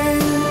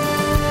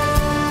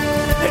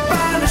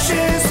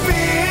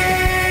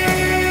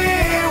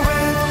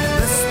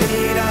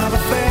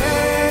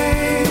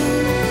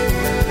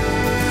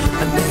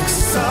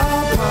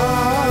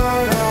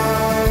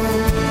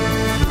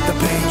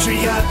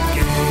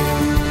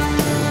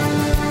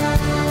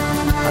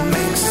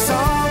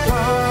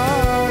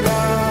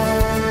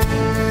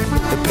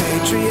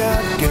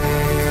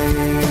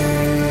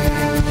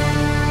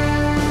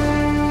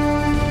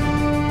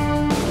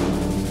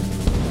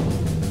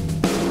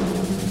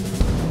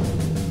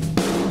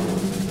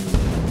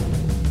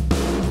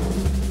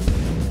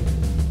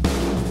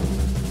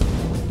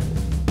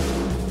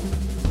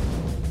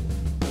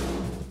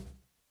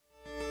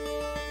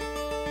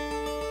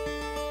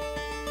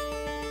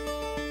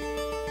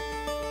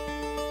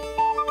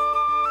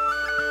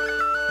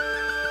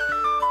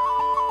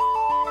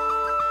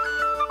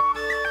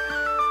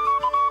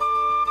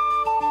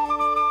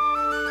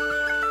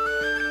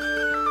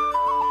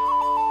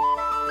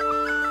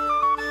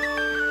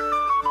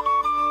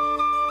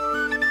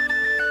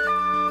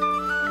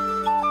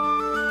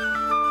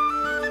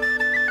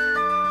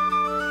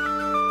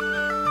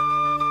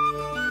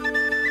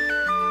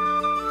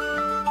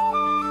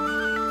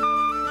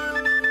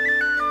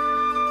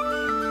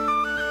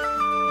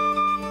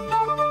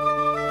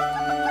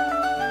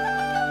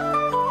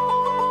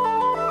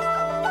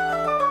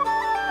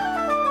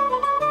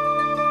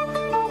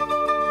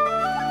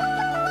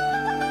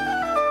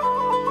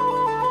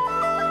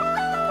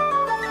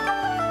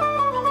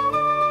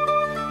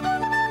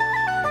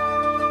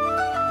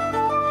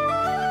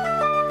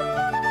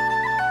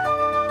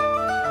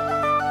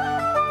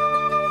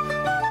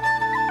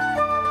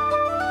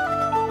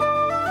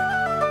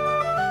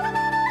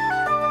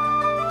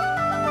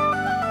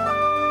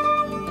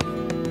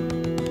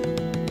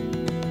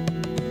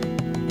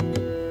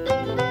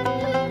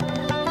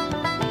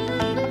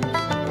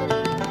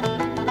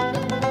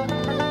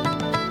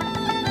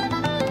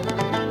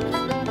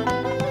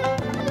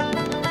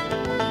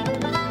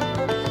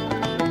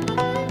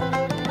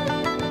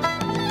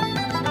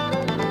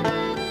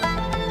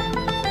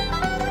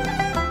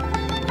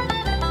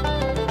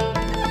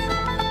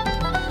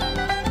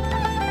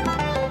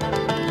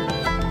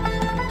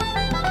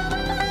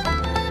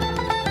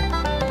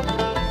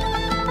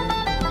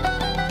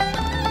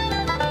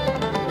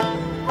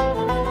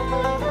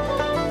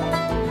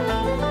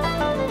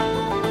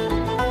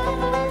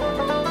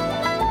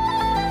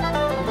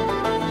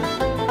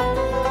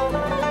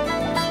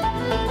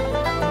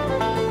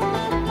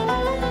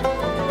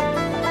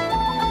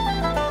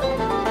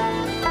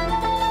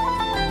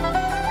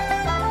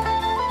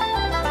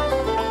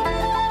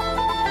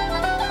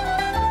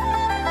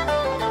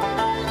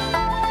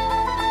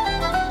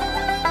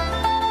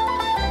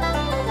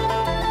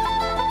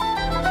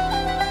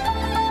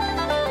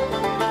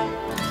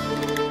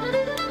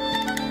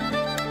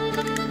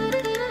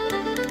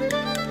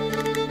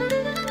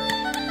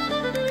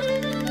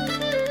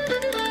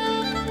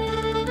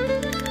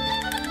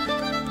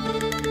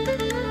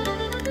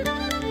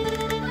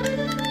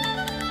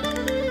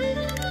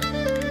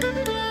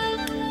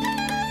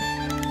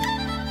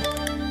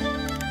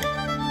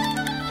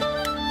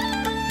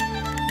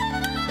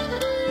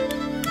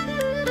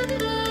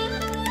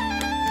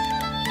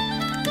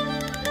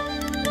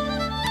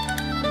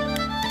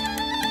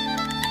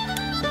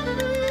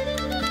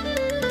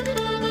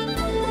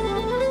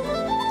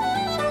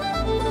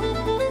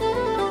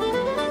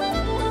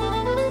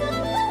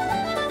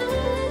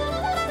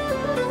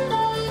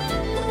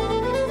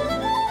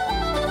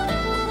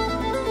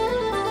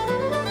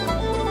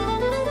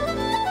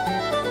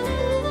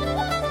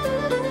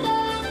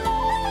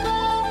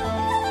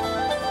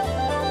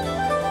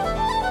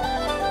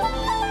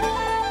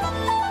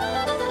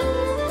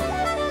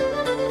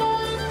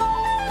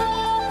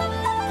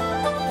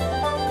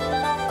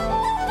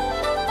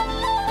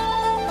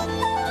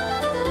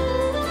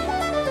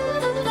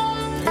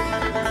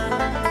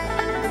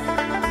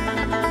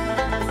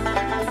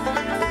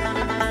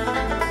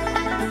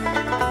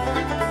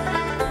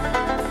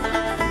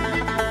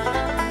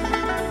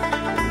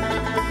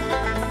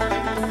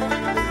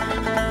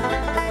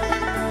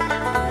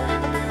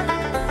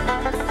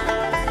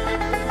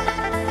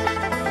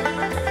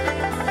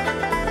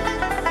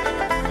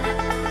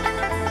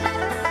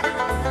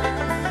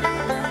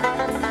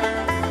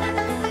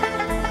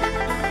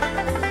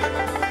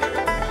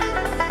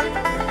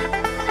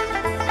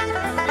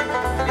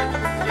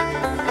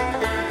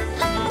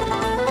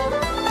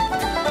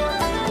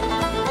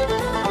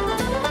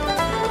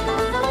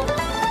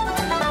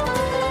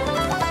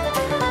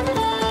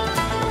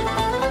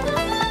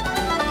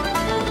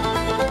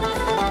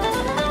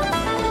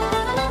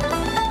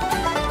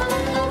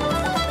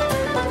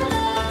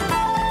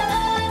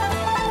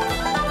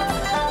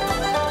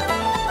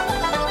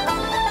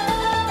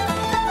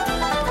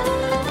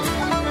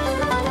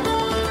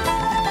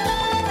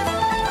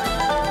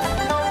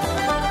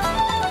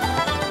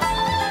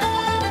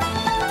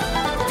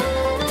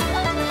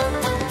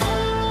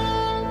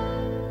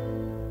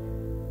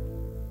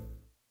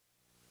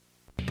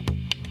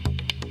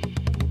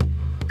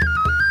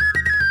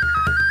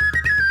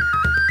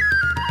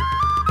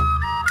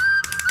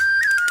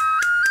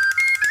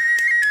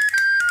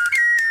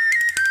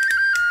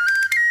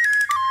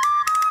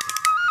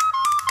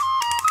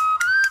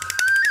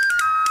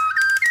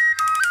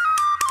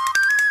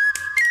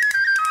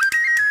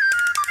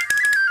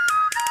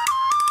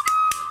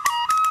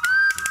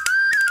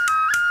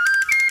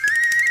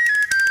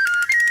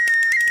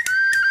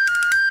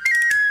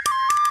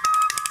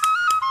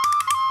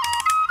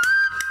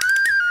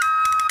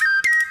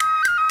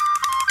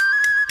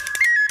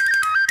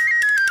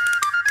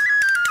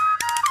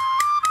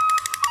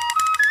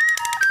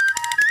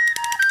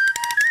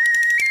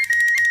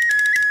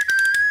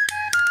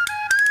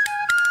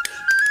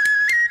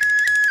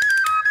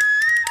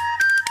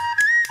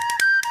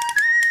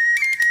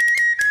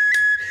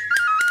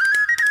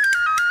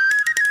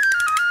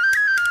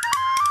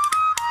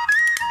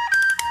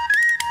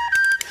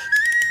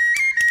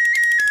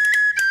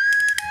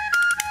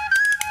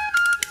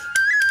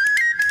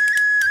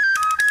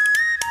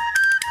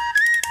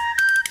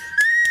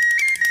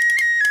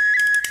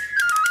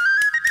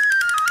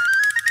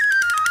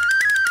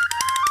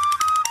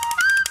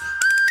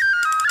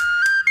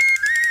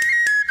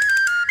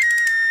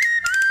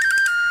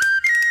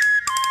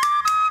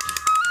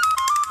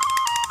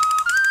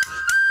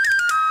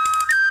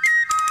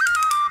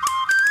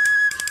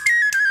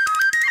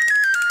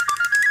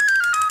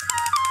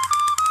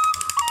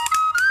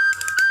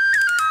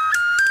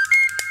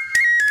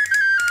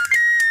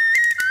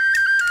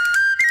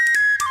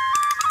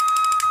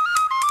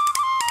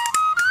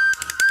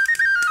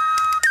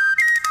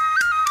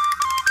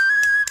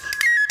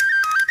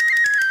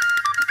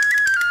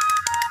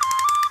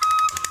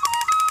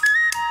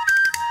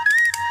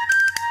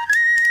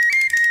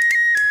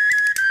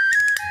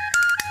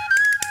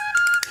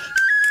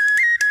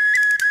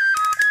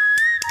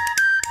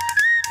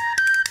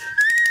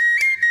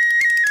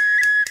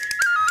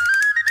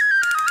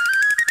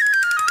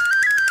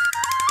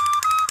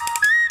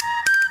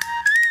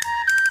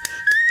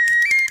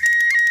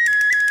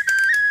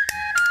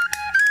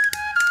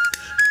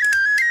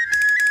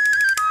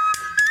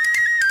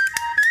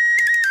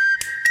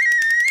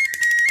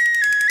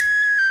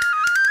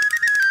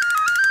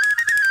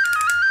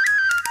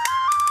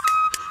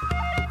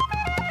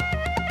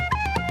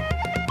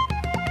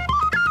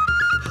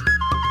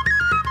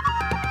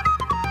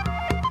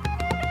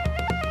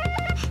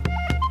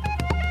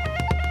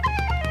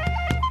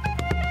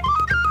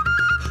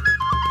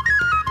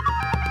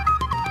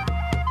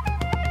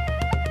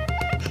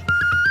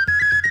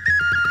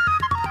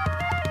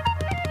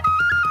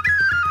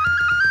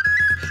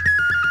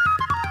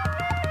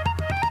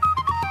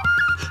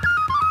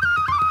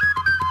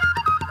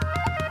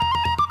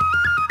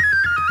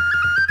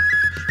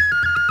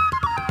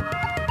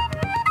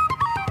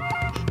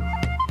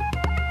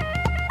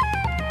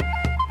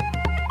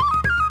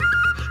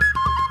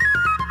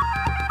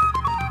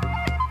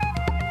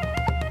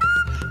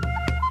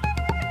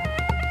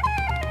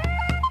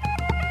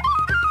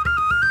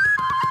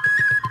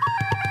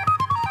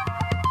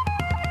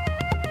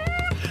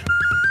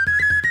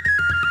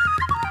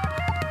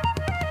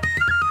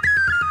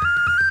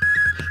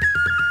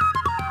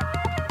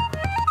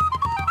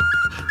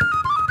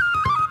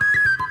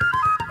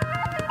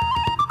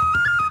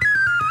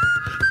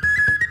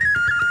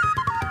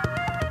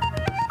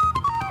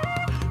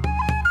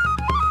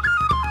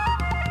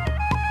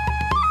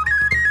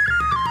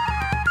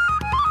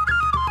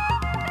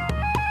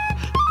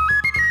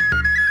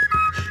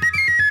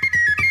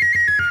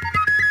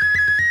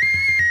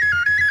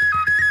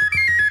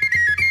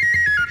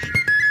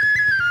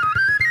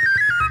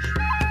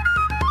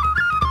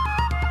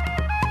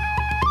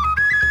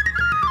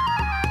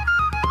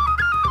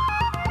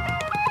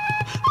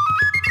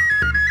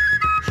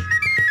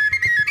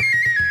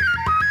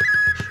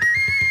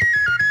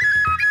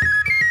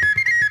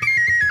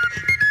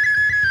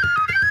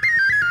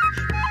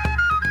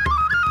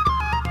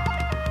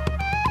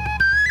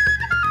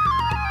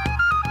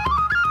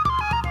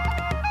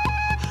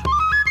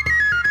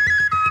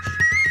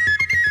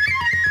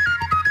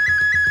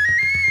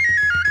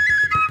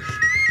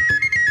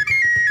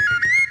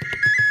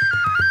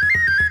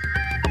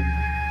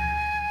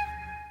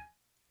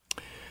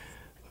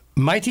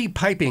 Mighty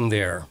Piping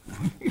There,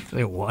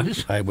 It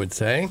was. I would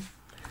say.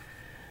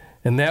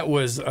 And that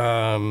was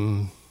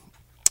The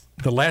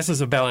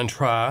Lasses of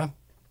Ballantrae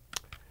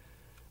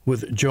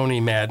with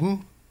Joni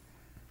Madden.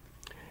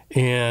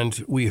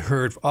 And we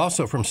heard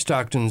also from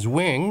Stockton's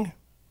Wing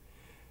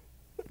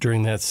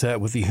during that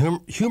set with the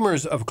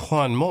Humours of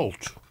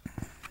Clonmalt.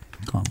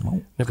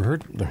 Clonmalt. Never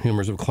heard the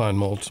Humours of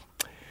Clonmalt.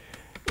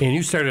 And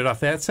you started off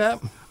that set?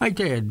 I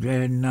did,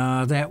 and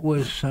that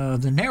was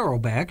the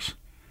Narrowbacks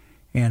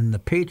and the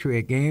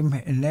Patriot Game,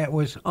 and that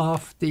was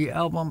off the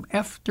album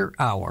After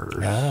Hours.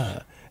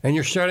 Ah, and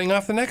you're starting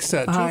off the next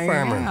set too,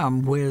 Farmer. I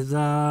am with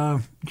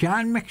John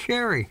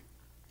McSherry.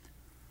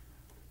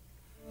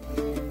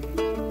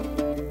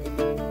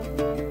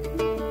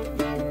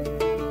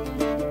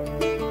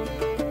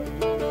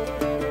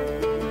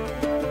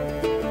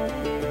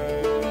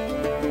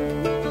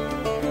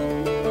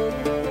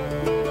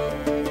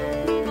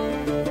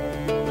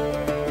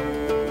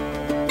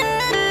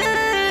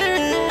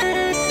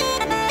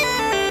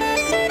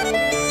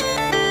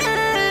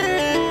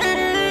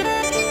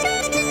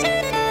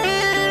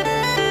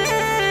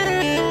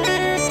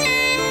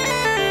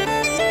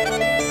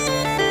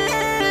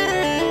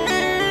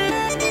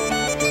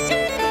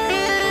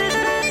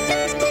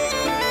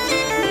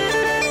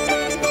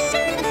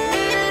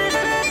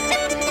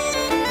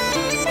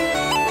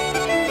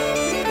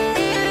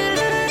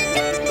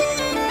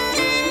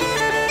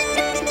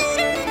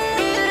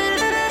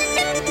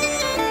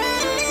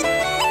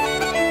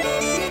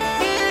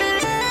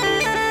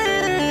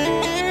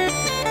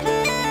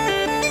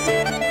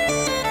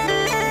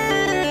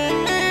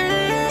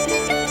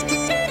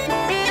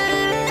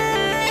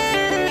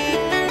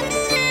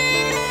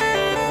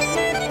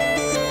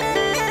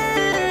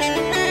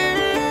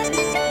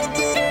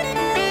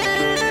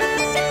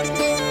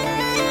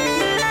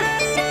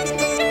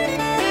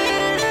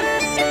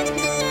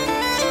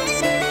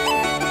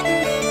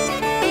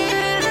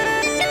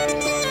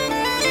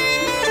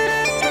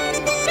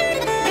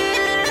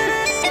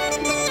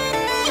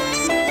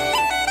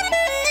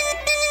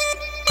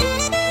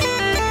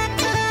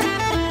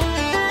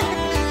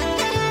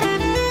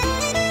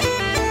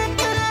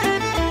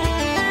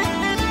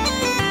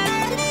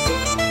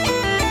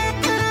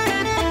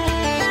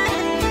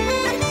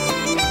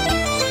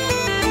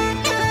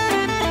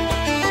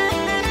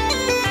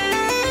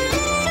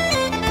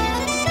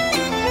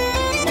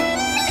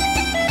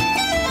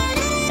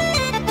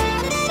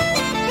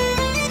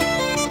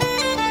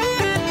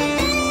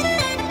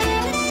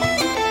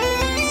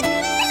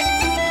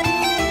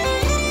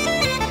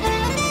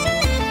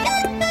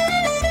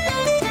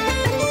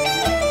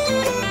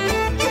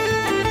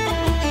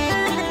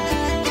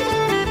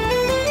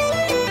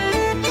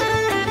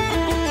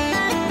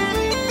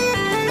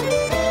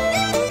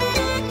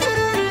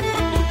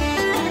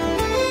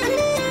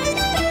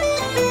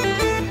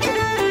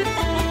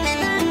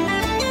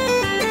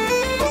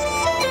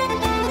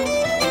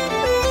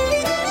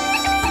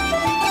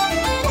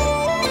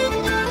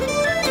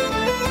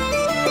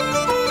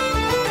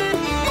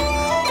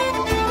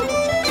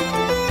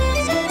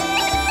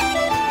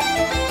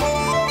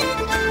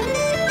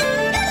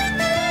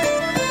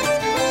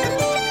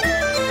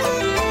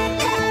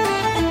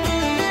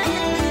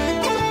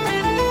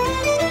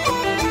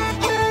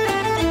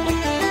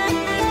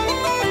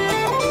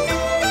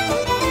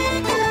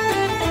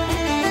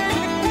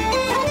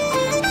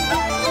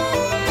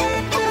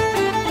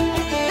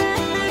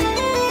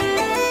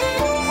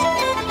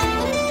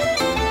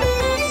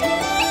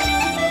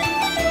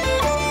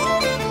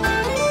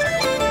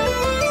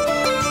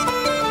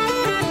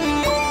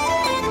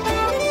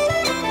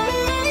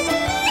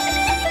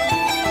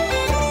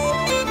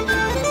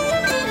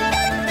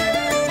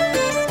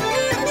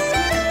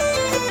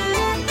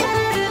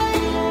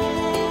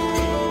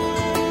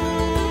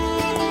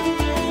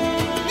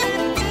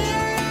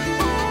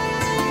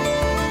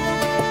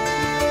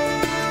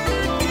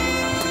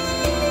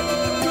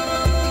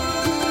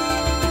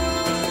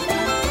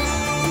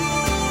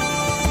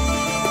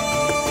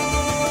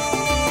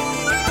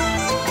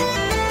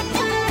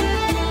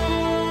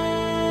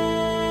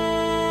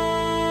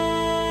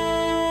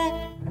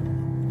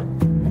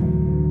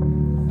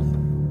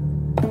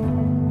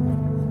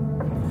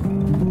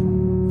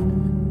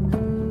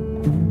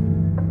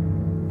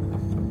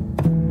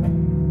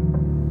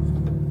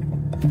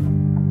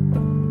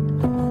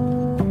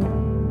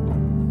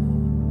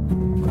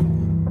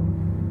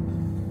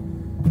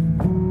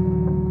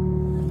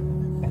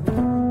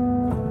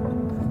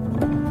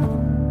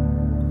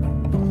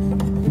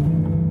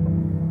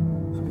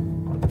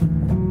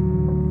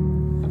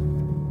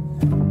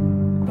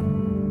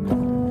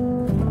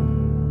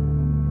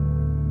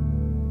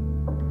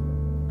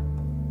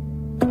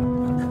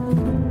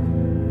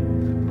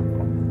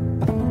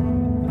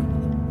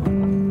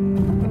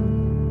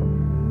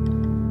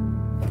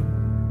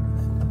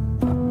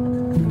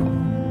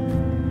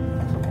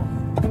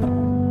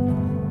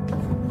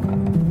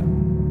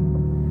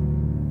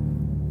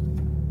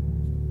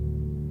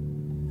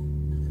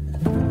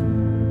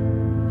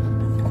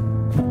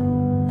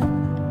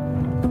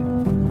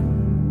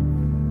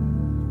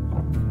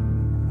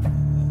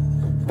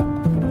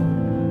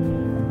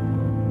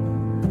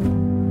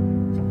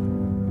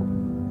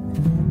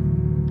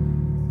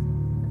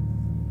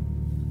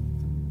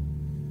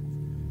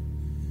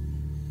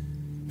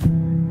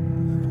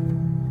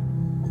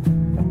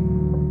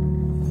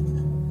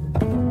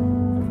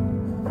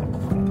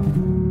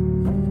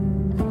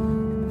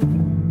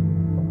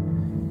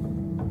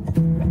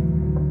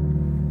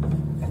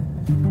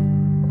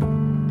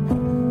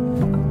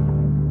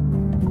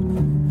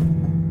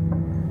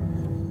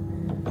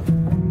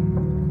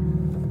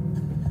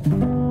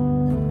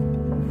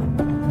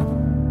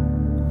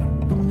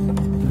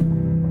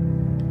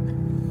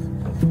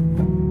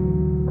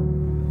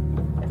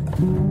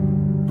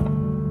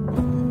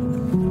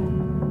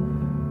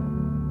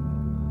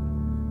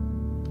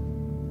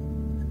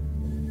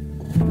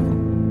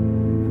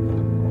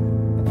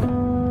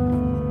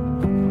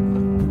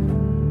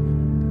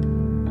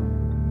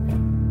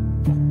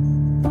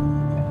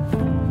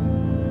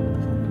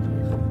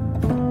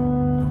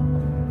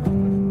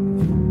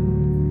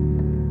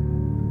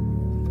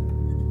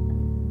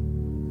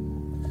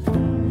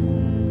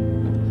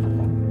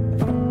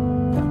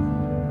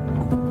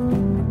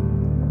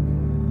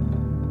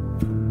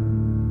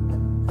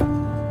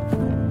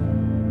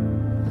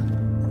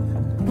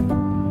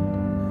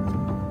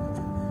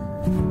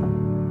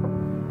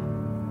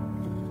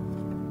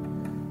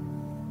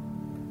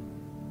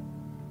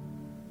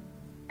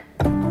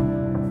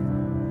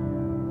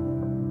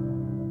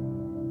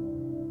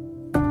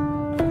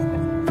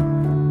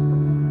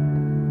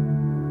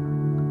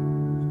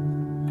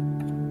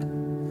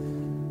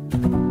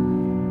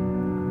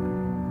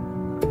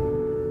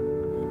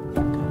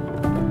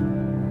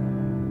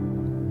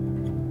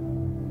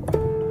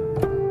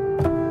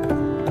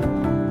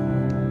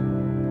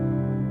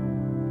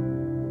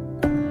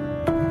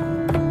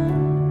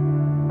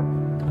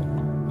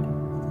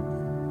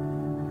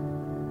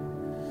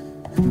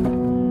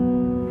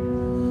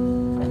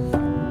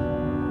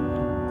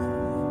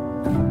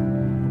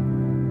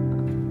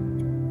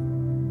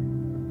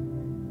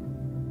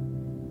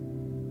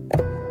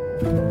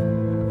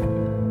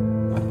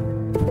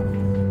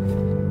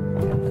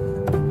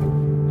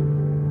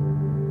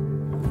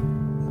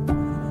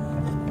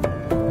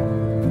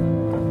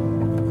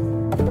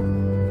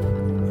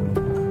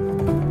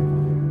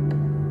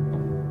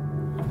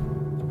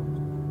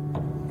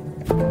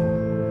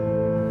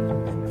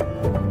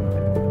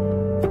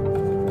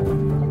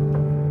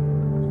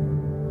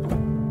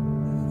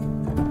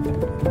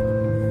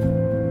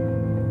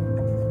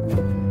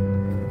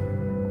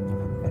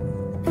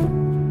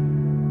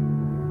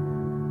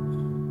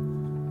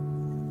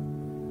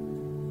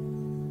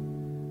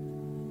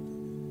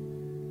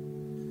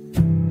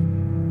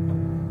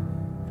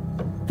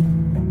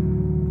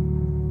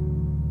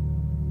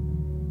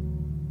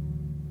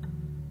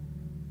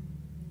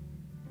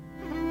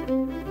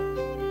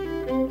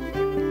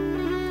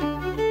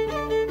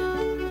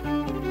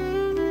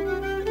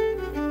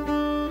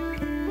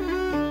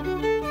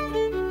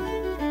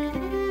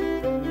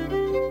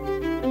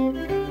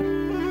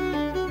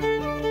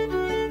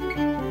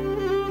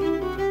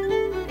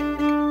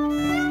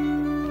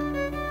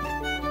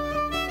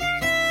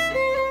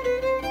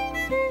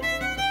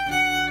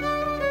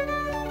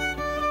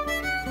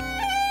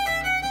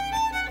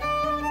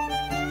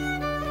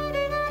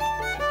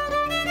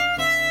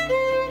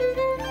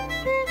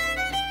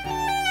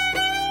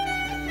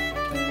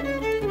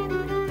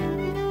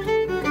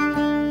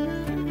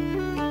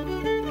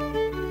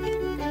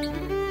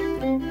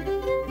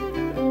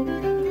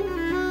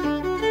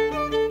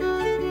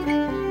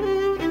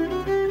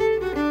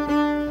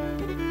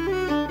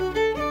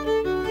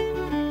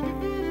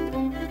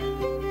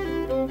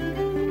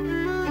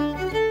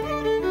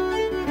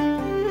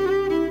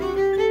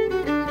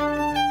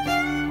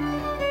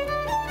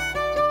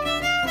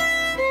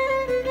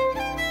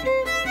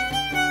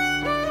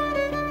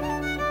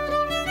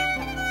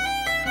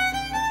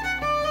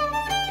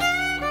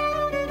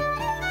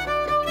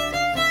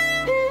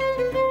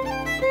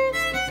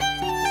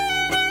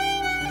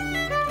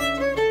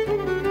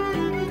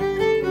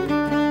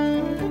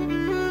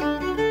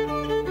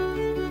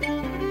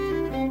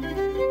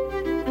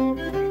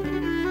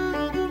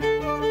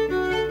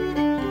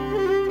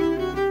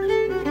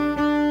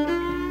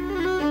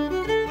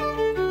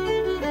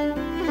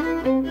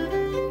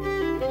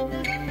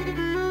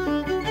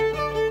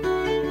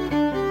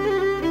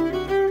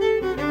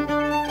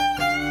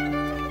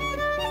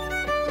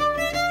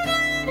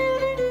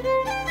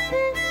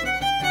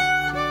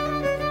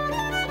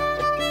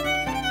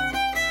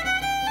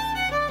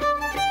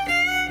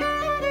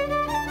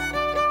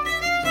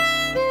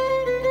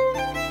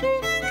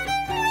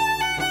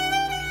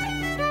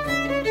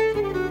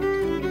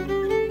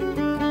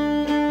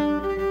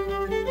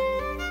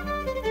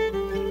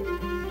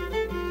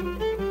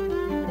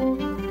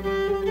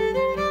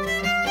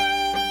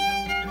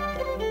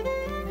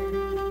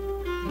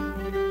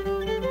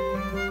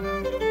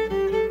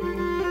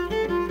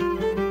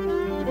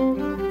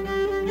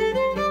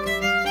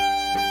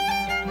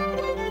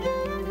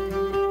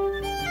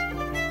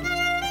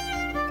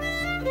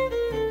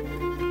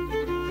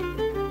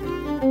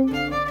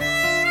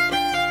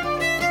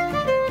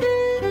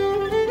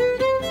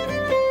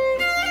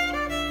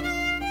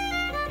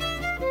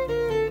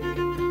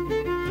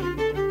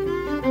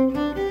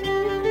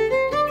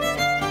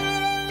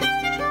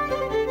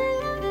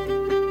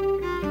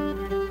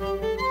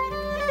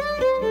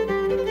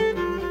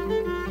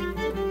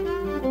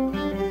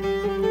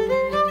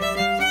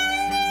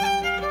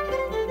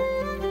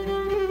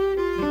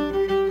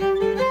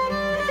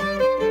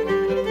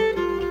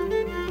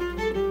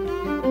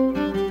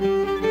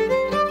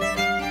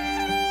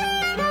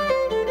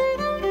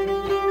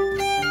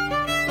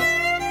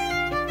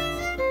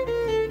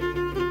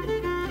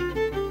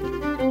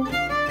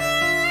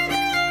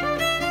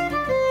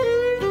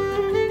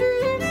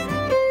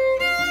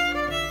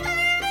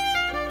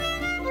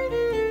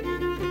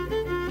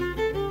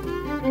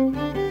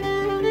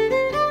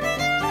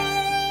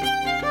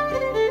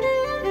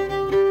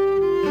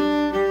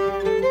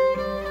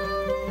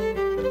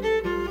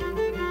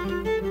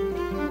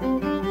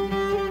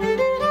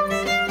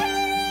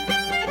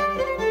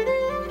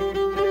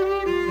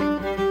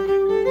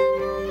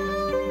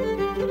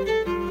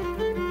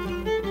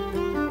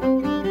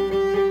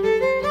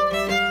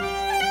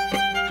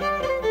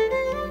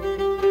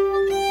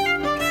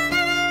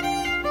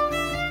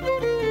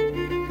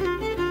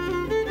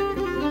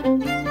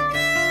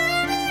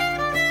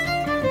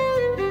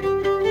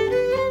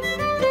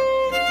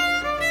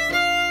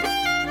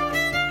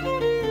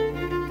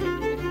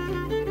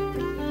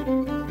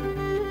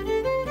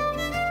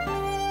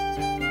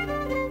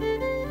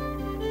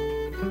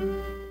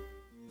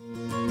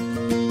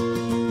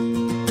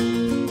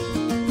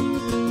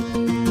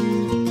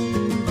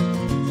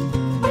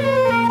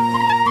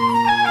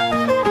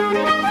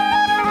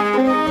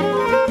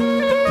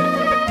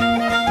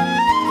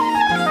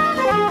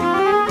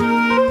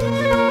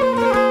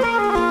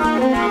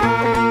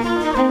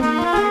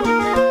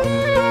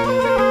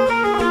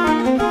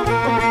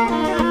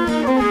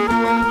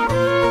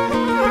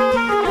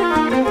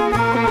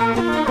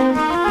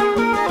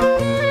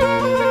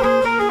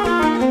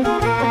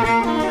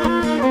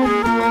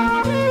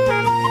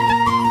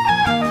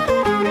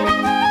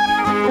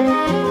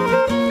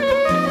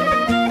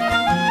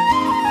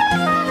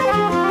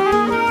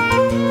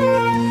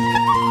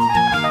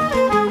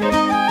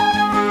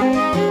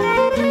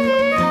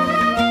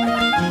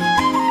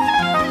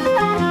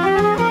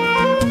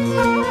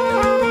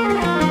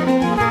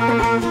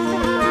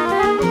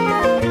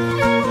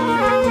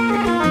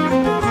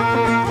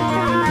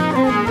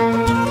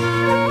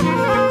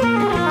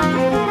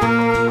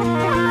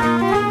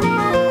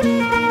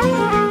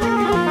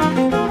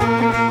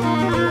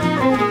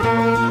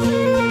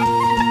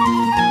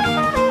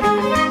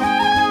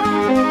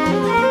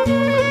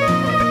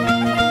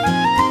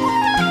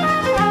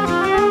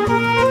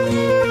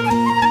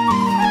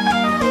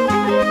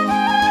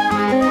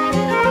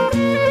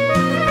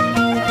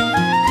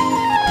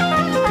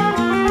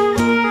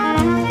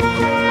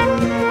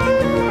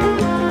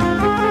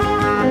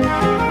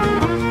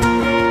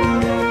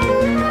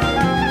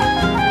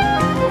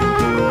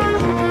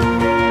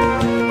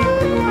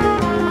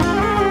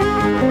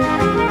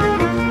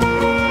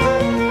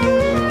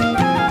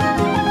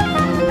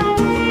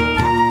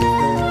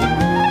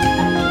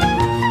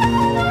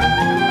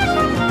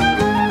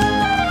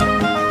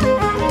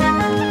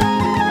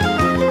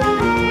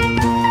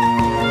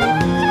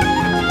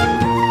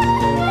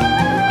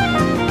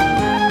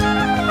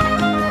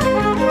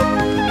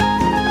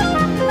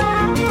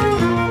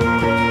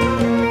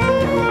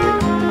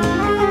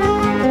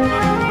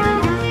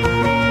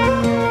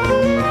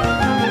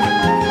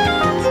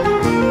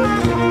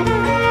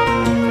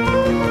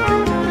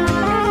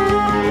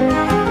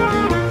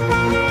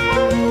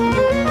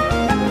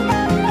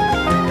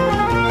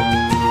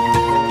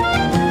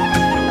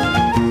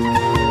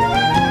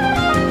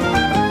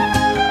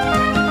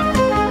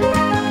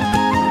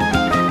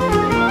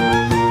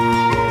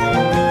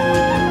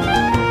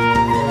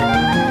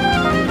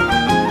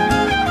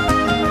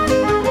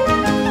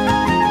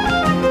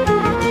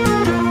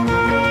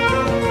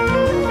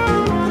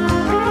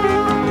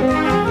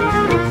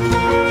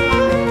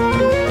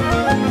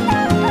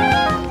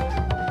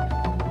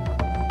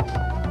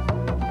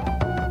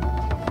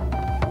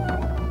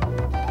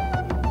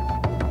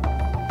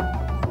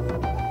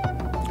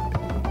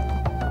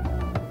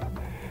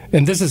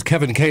 And this is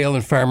Kevin Kale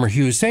and Farmer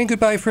Hughes saying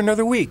goodbye for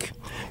another week.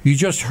 You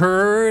just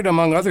heard,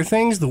 among other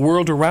things, The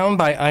World Around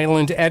by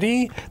Island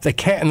Eddie, The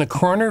Cat in the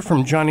Corner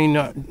from Johnny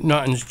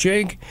Naughton's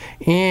Jig,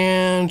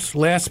 and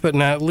last but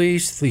not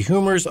least, The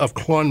Humours of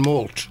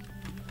Clonmult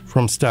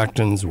from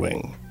Stockton's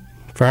Wing.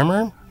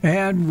 Farmer?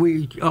 And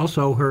we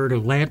also heard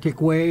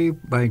Atlantic Wave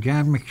by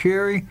John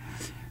McSherry,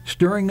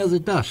 Stirring of the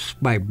Dust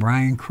by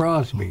Brian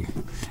Crosby.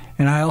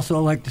 And I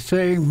also like to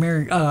say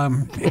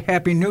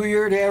Happy New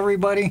Year to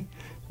everybody.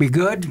 Be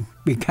good,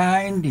 be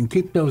kind, and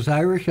keep those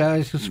Irish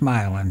eyes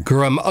a-smiling.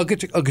 Grum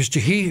August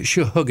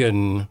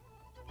Shuhugan.